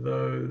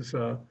those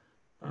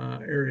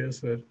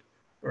areas that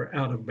are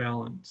out of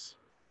balance.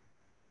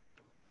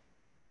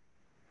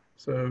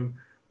 So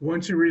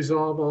once you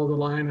resolve all the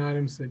line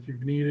items that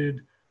you've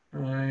needed,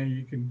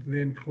 you can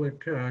then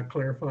click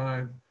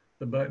clarify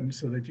the button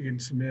so that you can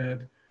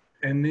submit.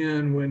 And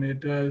then when it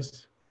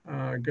does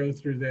go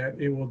through that,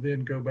 it will then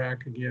go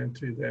back again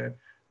to that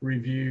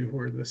review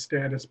where the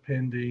status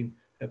pending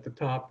at the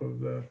top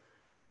of the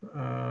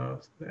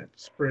that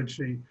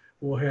spreadsheet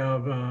will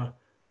have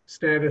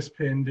status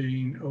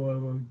pending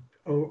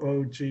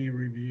OOG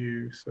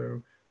review.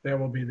 So that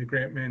will be the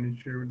grant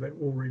manager that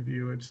will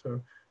review it. So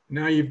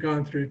now you've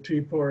gone through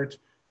 2 parts.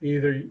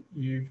 Either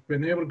you've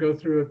been able to go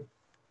through it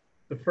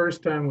the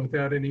first time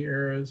without any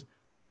errors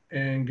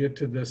and get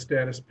to the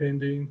status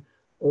pending,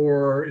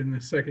 or in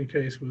the second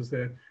case was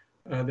that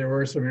there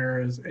were some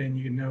errors and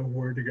you know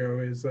where to go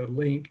as a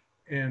link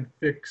and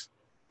fix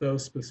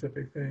those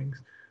specific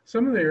things.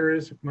 Some of the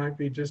errors might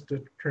be just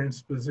a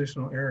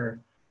transpositional error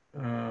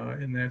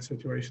in that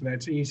situation.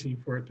 That's easy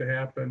for it to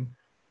happen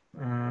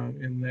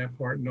in that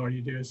part, and all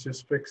you do is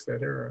just fix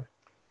that error.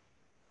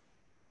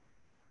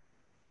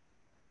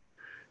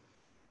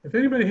 If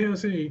anybody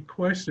has any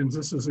questions,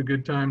 this is a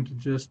good time to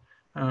just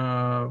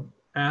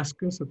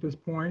ask us at this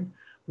point.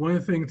 One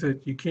of the things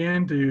that you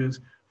can do is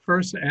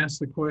first ask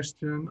the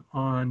question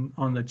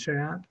on the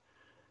chat.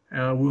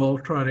 We'll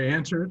try to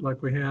answer it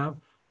like we have.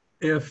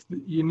 If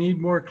you need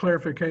more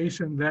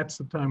clarification, that's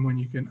the time when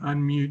you can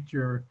unmute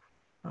your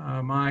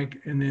mic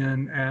and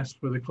then ask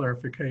for the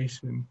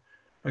clarification.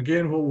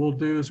 Again, what we'll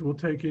do is we'll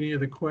take any of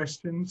the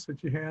questions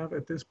that you have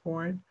at this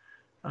point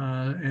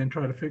and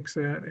try to fix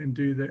that and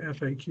do the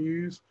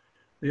FAQs.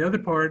 The other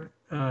part,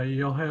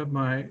 you'll have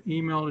my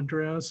email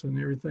address and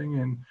everything,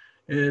 and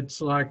it's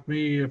like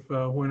me, if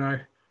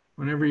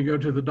whenever you go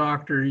to the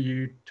doctor,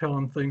 you tell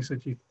them things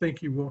that you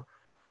think you will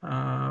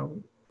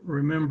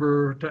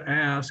remember to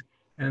ask,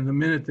 And the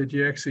minute that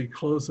you actually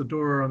close the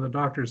door on the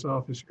doctor's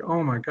office, you go,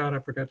 oh my God, I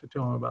forgot to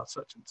tell them about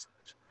such and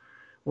such.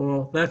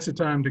 Well, that's the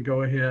time to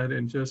go ahead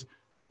and just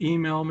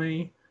email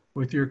me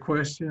with your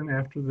question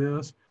after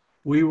this.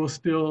 We will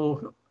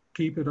still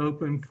keep it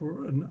open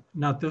for,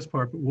 not this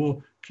part, but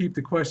we'll keep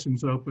the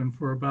questions open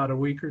for about a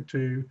week or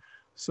two.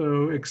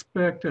 So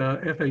expect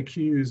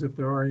FAQs, if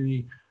there are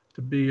any,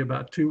 to be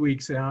about 2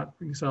 weeks out,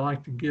 because I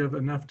like to give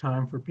enough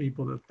time for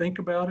people to think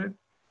about it,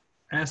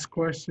 ask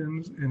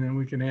questions, and then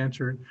we can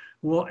answer it.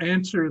 We'll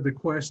answer the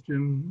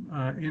question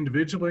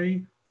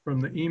individually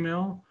from the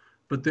email,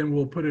 but then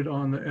we'll put it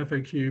on the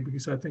FAQ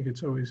because I think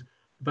it's always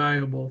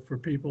valuable for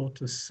people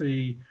to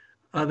see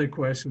other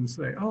questions,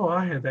 say, oh,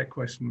 I had that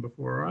question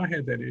before, or I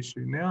had that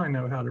issue. Now I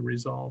know how to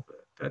resolve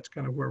it. That's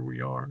kind of where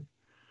we are.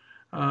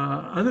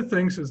 Other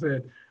things is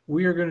that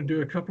we are going to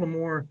do a couple of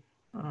more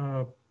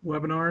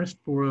webinars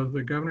for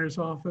the governor's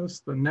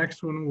office. The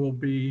next one will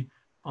be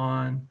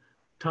on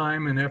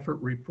time and effort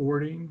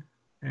reporting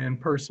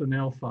and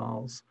personnel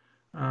files.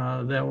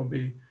 That will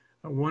be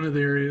one of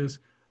the areas.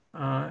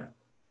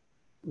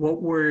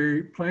 What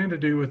we plan to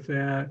do with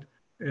that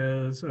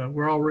is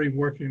we're already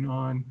working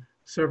on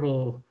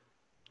several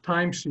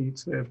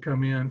timesheets that have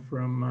come in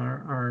from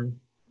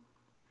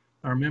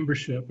our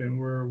membership, and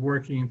we're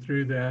working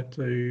through that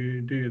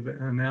to do the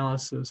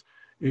analysis.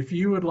 If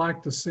you would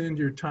like to send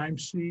your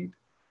timesheet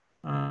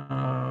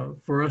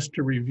for us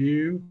to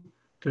review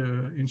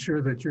to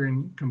ensure that you're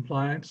in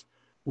compliance,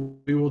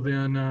 we will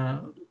then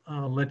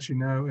let you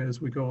know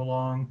as we go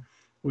along.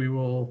 We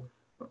will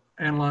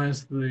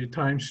analyze the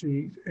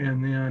timesheet,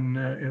 and then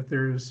if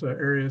there's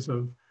areas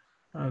of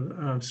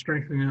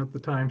strengthening up the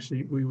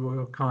timesheet, we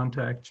will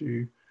contact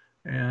you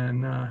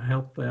and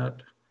help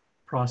that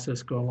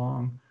process go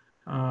along.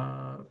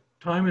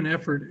 Time and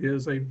effort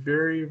is a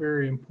very,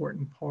 very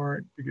important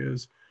part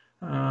because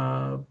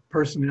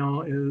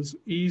personnel is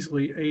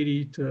easily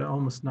 80 to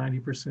almost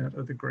 90%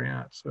 of the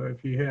grant. So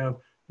if you have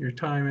your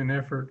time and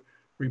effort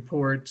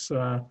reports,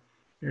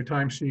 your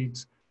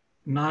timesheets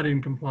not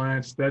in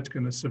compliance, that's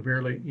going to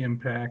severely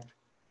impact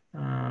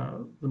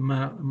the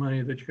amount of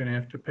money that you're going to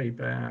have to pay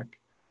back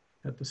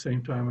at the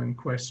same time and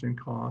question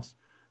costs.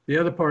 The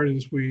other part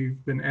is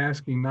we've been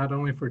asking not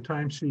only for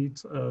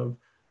timesheets of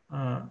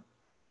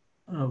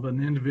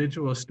an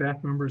individual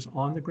staff members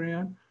on the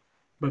grant,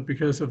 but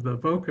because of the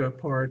VOCA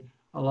part,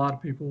 a lot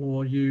of people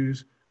will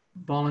use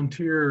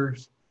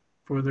volunteers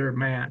for their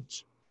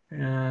match.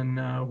 And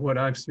what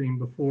I've seen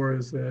before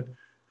is that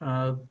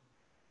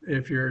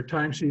if your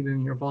timesheet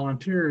and your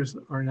volunteers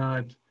are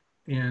not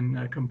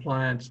in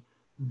compliance,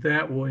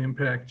 that will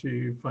impact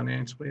you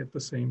financially at the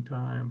same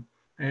time.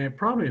 And it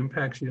probably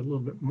impacts you a little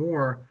bit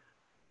more,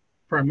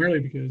 primarily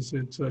because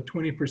it's a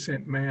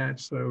 20%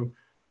 match. So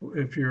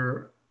if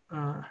you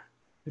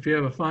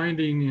have a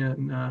finding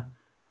in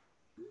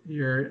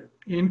your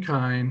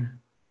in-kind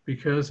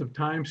because of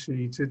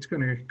timesheets, it's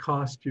going to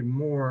cost you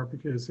more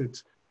because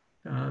it's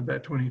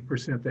that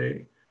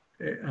 20%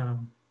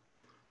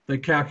 they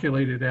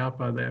calculate it out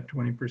by that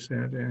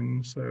 20%.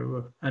 And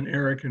so an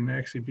error can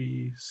actually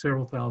be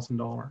several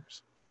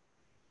 $1,000s.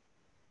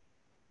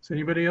 Does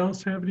anybody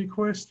else have any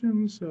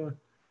questions?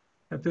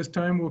 At this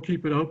time, we'll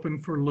keep it open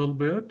for a little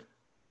bit.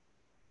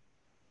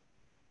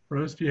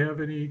 Rose, do you have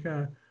any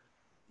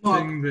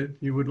thing that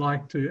you would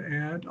like to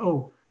add?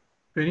 Oh,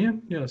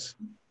 Vinian, yes.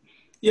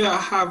 Yeah, I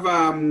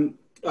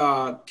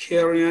have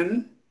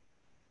Karen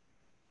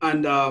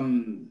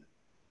and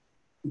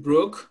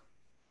Brooke.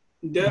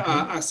 They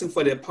are asking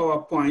for the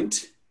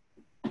PowerPoint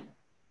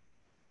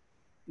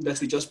that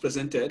we just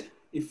presented,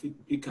 if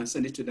you can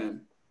send it to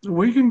them.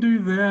 We can do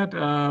that.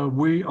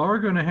 We are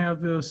going to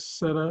have this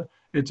set up.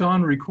 It's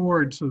on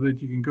record so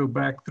that you can go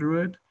back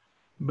through it,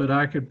 but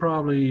I could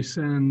probably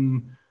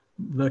send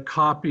the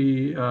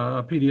copy,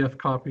 a PDF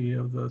copy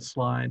of the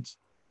slides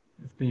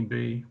if need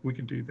be. We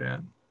can do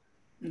that.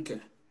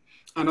 Okay.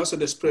 And also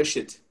the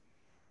spreadsheet.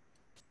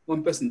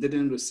 One person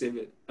didn't receive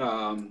it.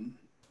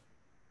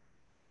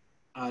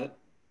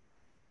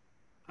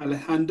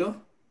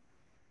 Alejandro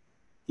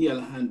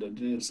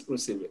didn't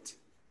receive it.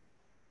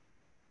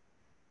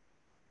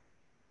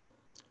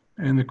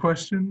 And the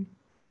question?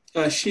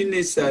 She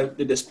needs the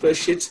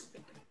spreadsheet,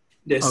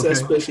 the Excel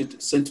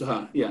spreadsheet sent to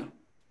her, yeah.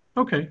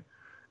 Okay,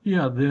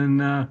 yeah,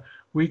 then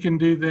we can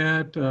do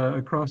that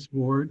across the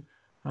board.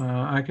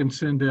 I can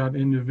send out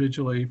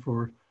individually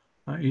for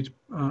each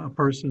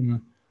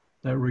person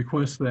that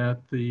requests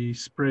that the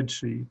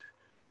spreadsheet.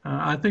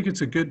 I think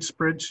it's a good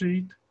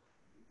spreadsheet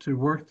to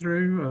work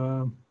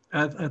through.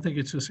 I think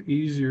it's just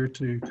easier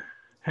to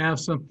have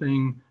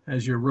something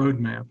as your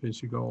roadmap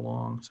as you go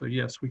along. So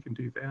yes, we can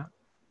do that.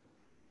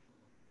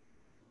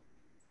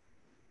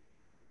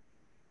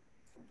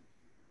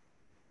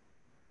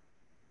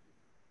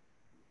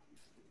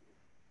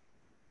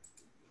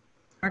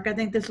 Mark, I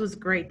think this was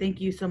great. Thank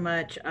you so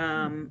much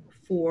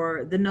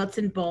for the nuts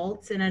and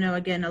bolts. And I know,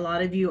 again, a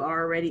lot of you are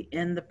already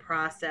in the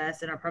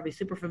process and are probably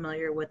super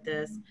familiar with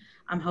this.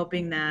 I'm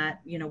hoping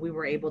that, you know, we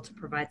were able to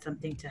provide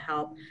something to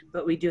help,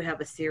 but we do have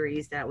a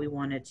series that we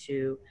wanted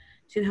to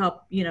to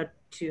help, you know,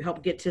 to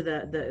help get to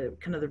the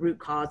kind of the root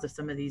cause of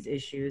some of these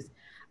issues.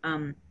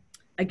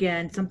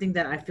 Again, something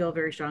that I feel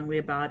very strongly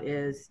about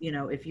is, you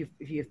know, if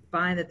you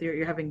find that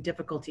you're having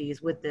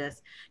difficulties with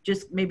this,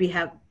 just maybe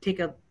take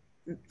a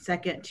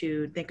second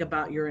to think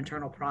about your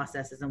internal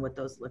processes and what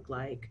those look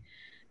like.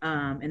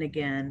 And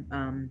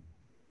again,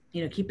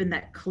 you know, keeping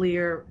that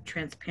clear,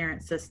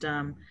 transparent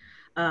system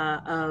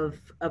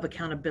of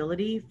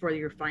accountability for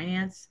your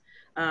finance.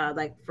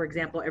 Like, for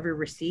example, every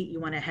receipt, you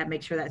want to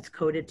make sure that's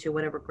coded to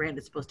whatever grant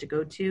it's supposed to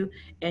go to.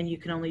 And you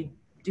can only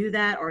do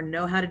that or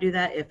know how to do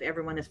that if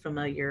everyone is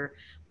familiar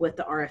with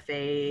the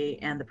RFA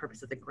and the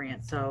purpose of the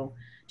grant. So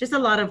just a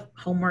lot of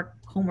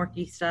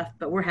homeworky stuff,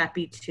 but we're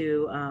happy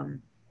to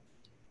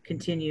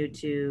continue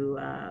to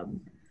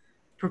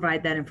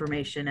provide that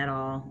information at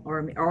all,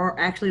 or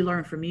actually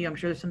learn from you. I'm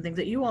sure there's some things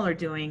that you all are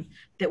doing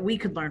that we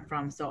could learn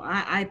from. So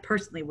I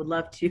personally would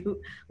love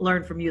to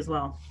learn from you as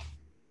well.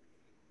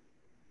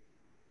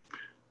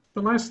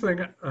 The last thing,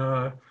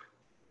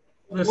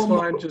 this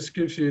slide just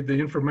gives you the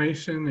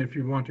information if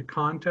you want to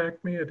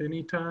contact me at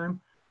any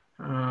time.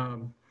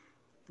 The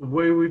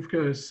way we've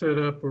got it set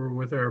up, or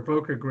with our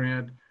VOCA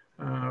grant,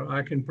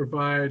 I can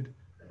provide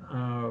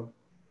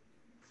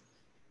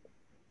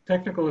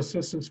technical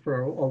assistance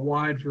for a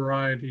wide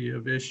variety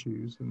of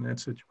issues in that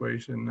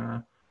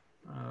situation.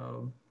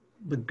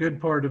 The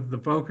good part of the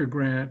VOCA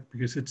grant,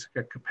 because it's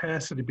a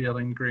capacity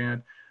building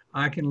grant,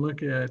 I can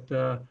look at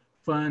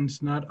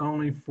funds not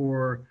only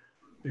for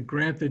the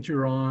grant that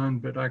you're on,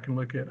 but I can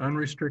look at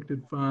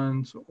unrestricted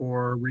funds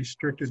or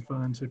restricted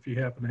funds if you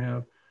happen to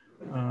have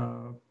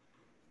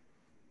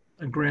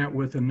a grant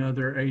with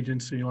another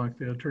agency like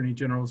the Attorney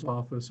General's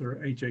Office or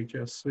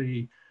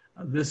HHSC.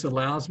 This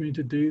allows me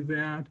to do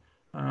that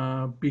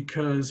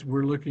because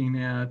we're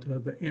looking at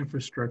the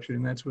infrastructure,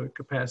 and that's what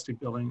capacity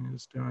building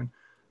is doing,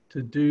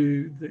 to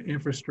do the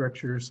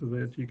infrastructure so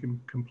that you can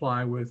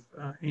comply with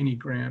any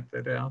grant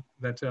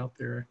that's out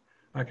there.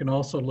 I can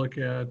also look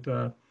at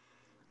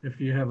if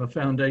you have a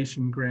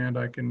foundation grant,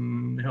 I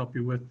can help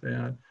you with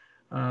that.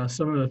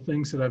 Some of the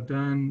things that I've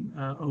done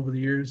over the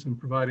years in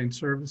providing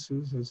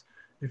services is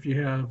if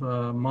you have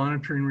a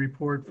monitoring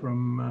report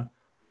from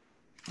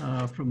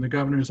the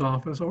governor's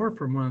office or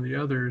from one of the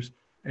others,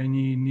 and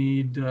you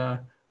need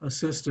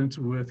assistance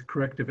with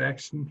corrective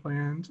action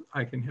plans,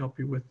 I can help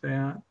you with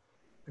that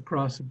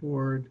across the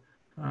board.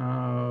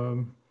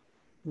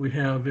 We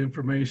have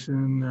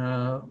information.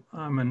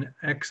 I'm an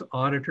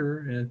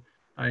ex-auditor, and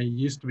I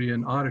used to be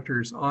an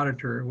auditor's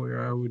auditor,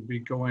 where I would be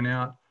going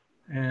out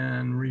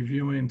and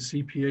reviewing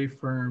CPA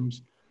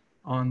firms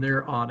on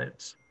their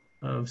audits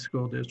of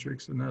school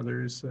districts and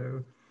others.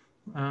 So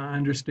I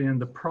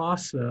understand the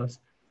process,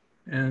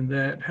 and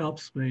that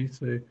helps me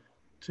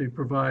to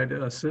provide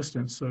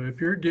assistance. So if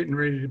you're getting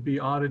ready to be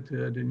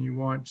audited and you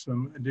want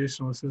some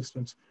additional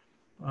assistance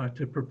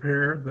to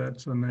prepare,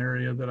 that's an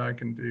area that I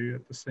can do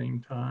at the same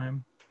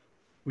time.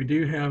 We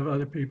do have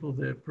other people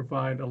that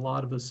provide a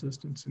lot of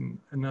assistance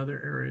in other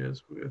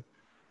areas with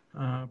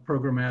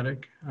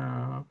programmatic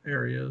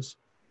areas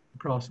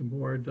across the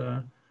board.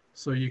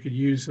 So you could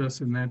use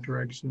us in that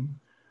direction.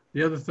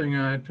 The other thing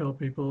I tell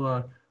people,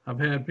 I've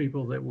had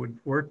people that would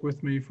work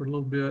with me for a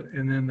little bit,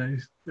 and then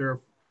they're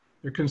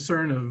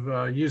concerned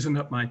of using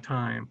up my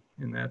time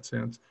in that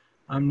sense.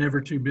 I'm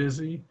never too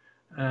busy.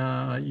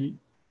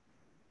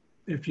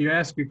 If you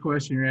ask a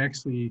question, you're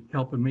actually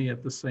helping me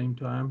at the same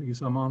time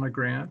because I'm on a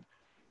grant.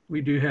 We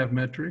do have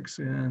metrics,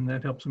 and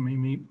that helps me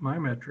meet my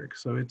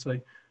metrics. So it's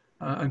a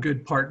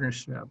good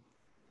partnership.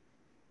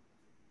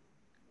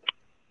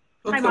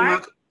 Okay,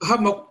 Hi,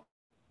 Mark.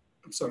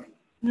 I'm sorry.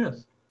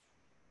 Yes.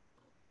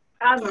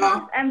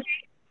 MJ,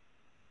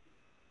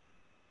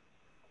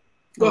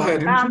 Go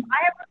ahead. I have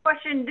a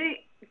question.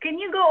 Can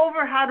you go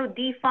over how to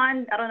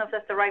defund? I don't know if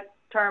that's the right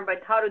term,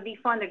 but how to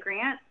defund a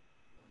grant?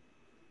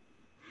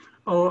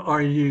 Oh,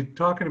 are you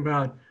talking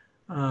about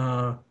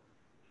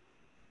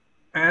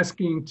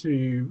asking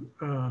to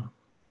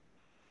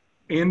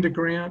end a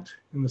grant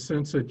in the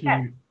sense that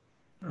you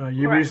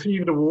you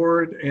received an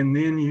award and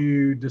then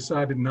you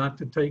decided not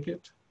to take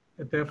it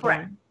at that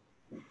point?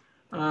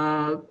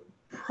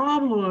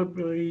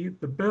 Probably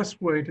the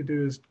best way to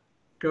do is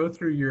go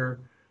through your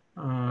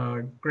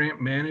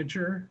grant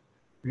manager,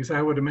 because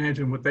I would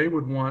imagine what they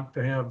would want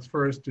to have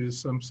first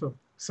is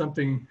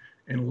something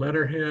in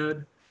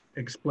letterhead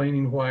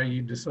explaining why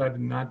you decided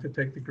not to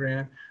take the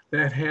grant.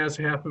 That has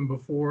happened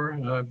before.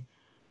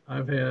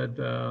 I've had,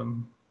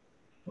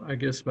 I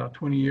guess, about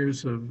 20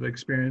 years of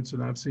experience,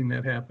 and I've seen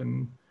that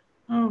happen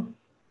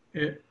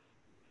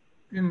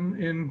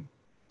in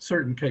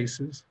certain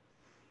cases.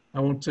 I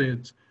won't say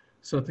it's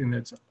something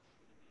that's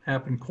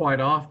happened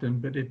quite often,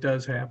 but it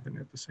does happen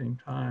at the same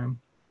time.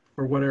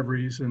 For whatever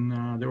reason,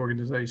 the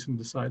organization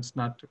decides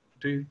not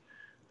to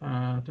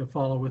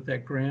follow with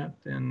that grant,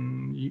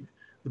 and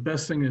the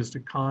best thing is to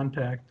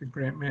contact the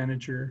grant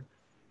manager.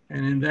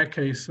 And in that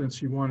case,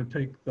 since you want to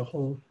take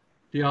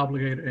the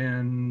obligate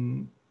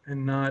and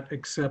not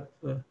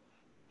accept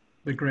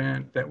the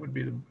grant, that would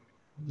be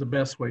the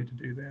best way to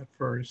do that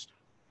first.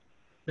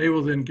 They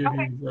will then give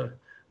you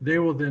They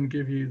will then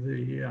give you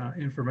the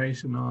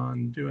information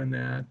on doing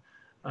that.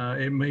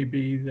 It may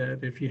be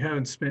that if you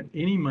haven't spent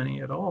any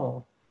money at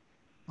all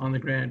on the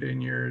grant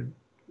and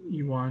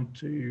you want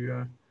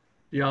to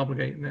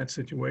deobligate in that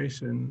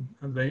situation,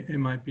 it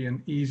might be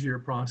an easier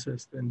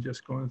process than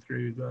just going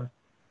through the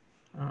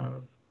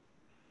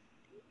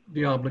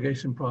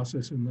deobligation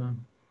process and the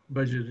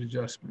budget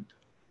adjustment.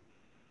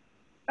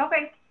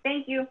 Okay,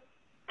 thank you.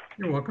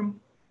 You're welcome.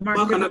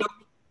 Mark, another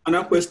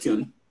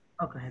question.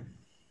 Oh, go ahead.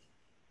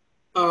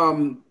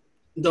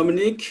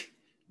 Dominique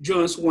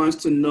Jones wants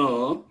to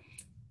know,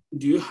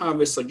 do you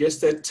have a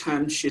suggested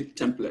timesheet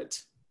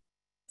template?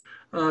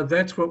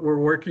 That's what we're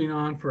working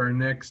on for our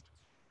next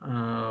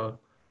webinar.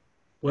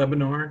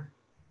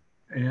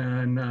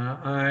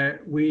 And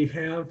we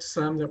have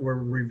some that we're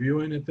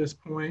reviewing at this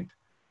point.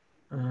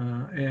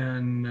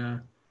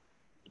 And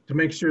to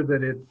make sure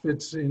that it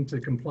fits into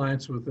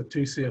compliance with the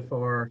 2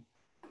 CFR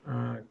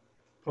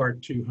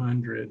Part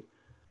 200.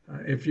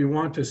 If you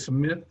want to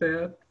submit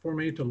that for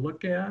me to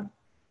look at,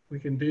 we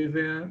can do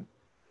that.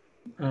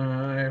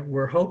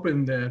 We're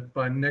hoping that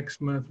by next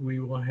month we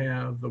will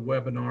have the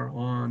webinar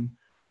on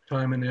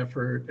time and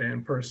effort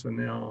and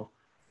personnel.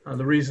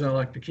 The reason I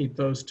like to keep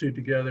those two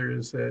together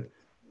is that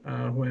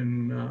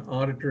when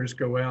auditors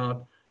go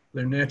out,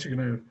 they're naturally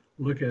going to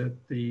look at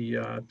the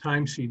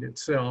timesheet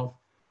itself,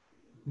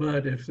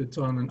 but if it's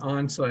on an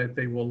on-site,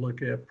 they will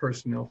look at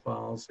personnel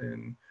files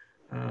and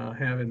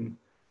having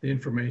the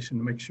information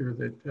to make sure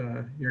that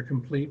you're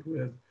complete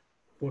with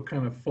what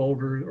kind of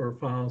folder or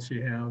files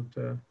you have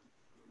to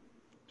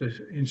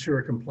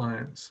ensure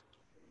compliance.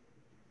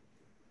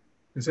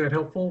 Is that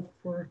helpful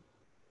for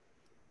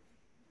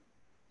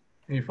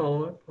any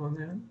follow-up on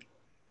that?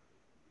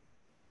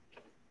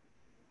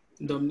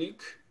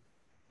 Dominique?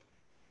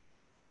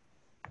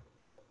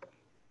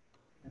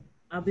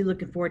 I'll be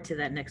looking forward to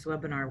that next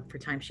webinar for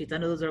timesheets. I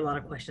know those are a lot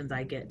of questions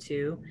I get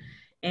too.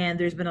 And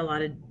there's been a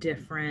lot of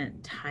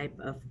different type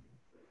of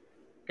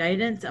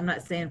guidance. I'm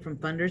not saying from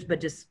funders,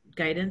 but just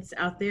guidance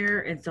out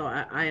there. And so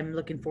I am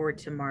looking forward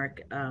to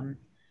Mark,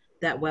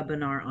 that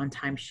webinar on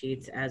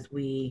timesheets as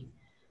we,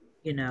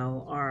 you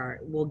know,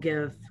 we'll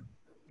give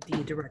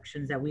the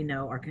directions that we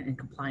know are in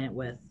compliant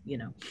with, you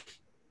know,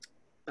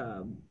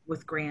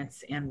 with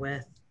grants and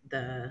with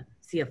the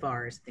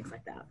CFRs, things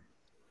like that.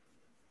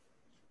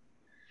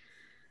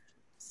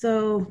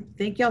 So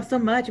thank y'all so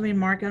much. I mean,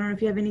 Mark, I don't know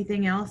if you have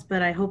anything else,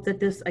 but I hope that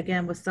this,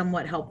 again, was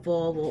somewhat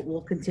helpful.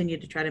 We'll continue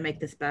to try to make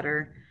this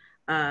better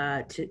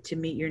to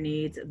meet your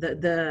needs.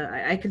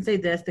 I can say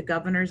this, the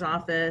governor's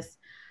office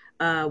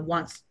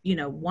wants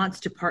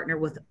to partner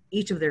with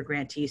each of their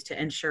grantees to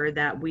ensure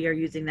that we are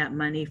using that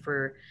money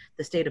for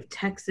the state of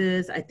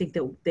Texas. I think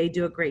that they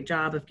do a great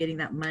job of getting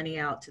that money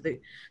out to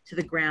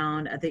the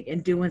ground. I think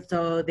in doing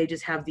so, they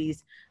just have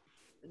these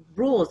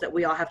rules that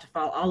we all have to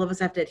follow. All of us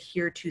have to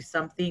adhere to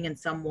something and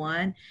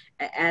someone,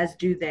 as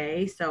do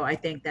they. So I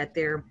think that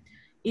their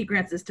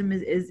e-grant system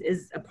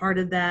is a part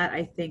of that.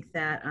 I think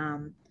that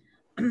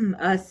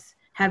us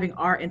having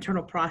our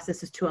internal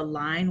processes to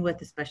align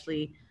with,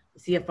 especially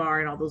the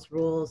CFR and all those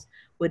rules,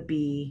 would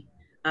be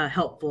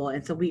helpful.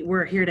 And so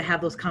we're here to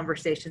have those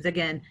conversations.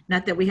 Again,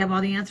 not that we have all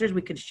the answers.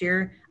 We can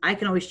share. I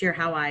can always share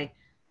how I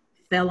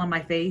fell on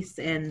my face,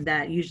 and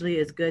that usually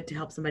is good to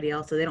help somebody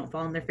else so they don't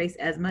fall on their face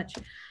as much.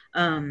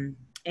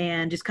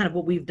 And just kind of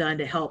what we've done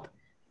to help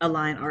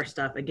align our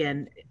stuff.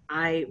 Again,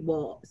 I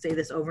will say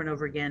this over and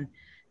over again.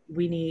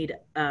 We need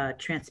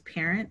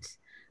transparent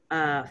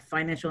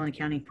financial and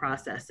accounting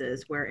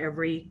processes where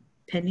every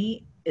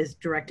penny is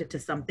directed to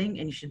something,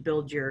 and you should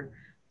build your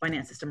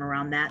finance system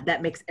around that.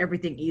 That makes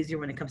everything easier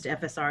when it comes to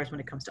FSRs,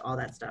 when it comes to all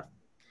that stuff.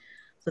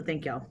 So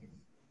thank y'all.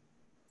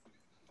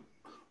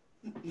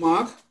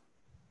 Mark?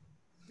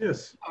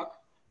 Yes.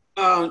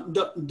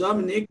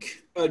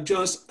 Dominique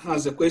Jones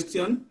has a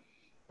question.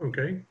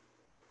 Okay.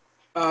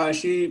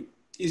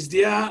 Is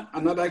there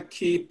another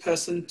key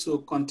person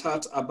to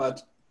contact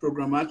about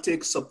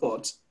programmatic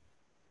support,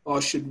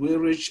 or should we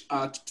reach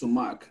out to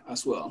Mark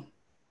as well?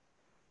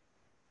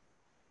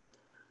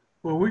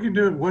 Well, we can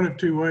do it one of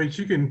two ways.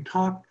 You can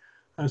talk,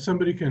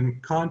 somebody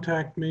can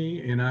contact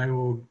me and I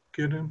will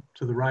get them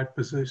to the right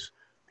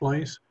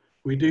place.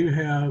 We do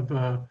have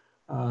a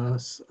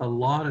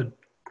lot of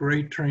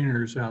great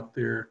trainers out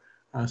there,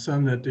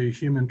 some that do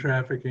human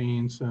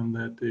trafficking, some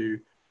that do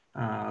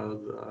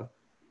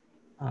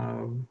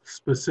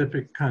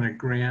specific kind of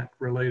grant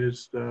related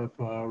stuff,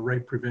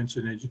 rape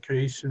prevention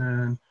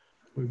education.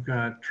 We've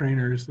got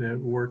trainers that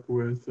work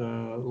with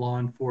law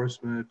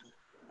enforcement.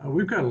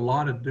 We've got a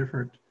lot of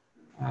different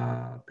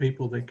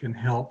people that can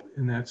help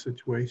in that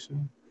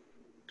situation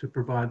to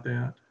provide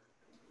that.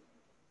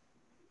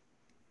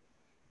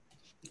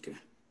 Okay.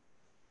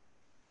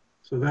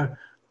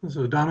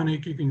 So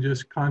Dominique, you can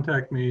just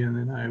contact me and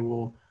then I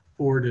will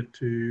forward it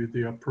to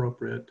the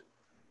appropriate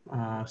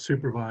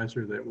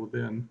supervisor that will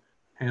then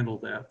handle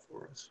that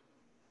for us.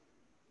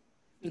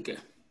 Okay.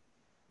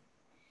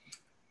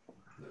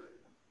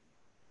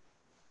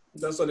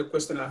 That's all the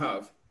question I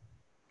have.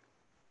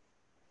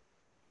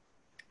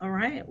 All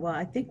right. Well,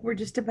 I think we're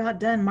just about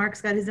done.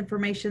 Mark's got his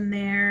information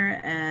there.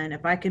 And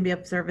if I can be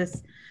of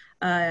service,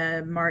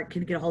 Mark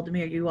can get a hold of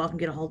me or you all can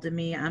get a hold of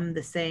me. I'm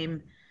the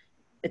same.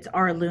 It's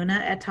R Luna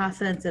at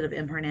TASA instead of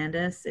M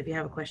Hernandez if you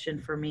have a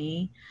question for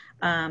me.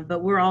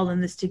 But we're all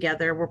in this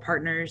together. We're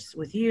partners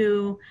with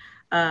you.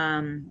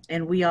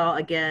 And we all,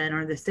 again,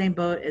 are in the same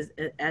boat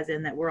as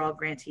in that we're all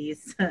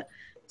grantees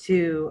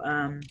to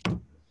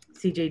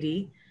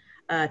CJD,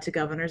 to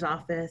governor's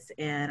office.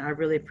 And I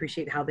really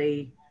appreciate how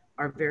they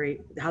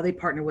how they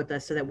partner with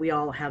us so that we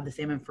all have the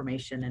same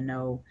information and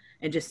know,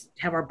 and just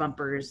have our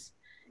bumpers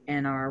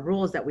and our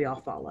rules that we all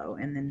follow,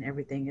 and then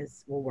everything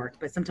will work.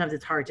 But sometimes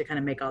it's hard to kind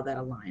of make all that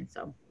align.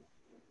 So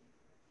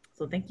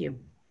thank you.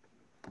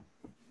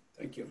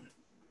 Thank you.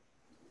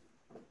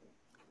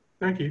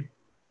 Thank you.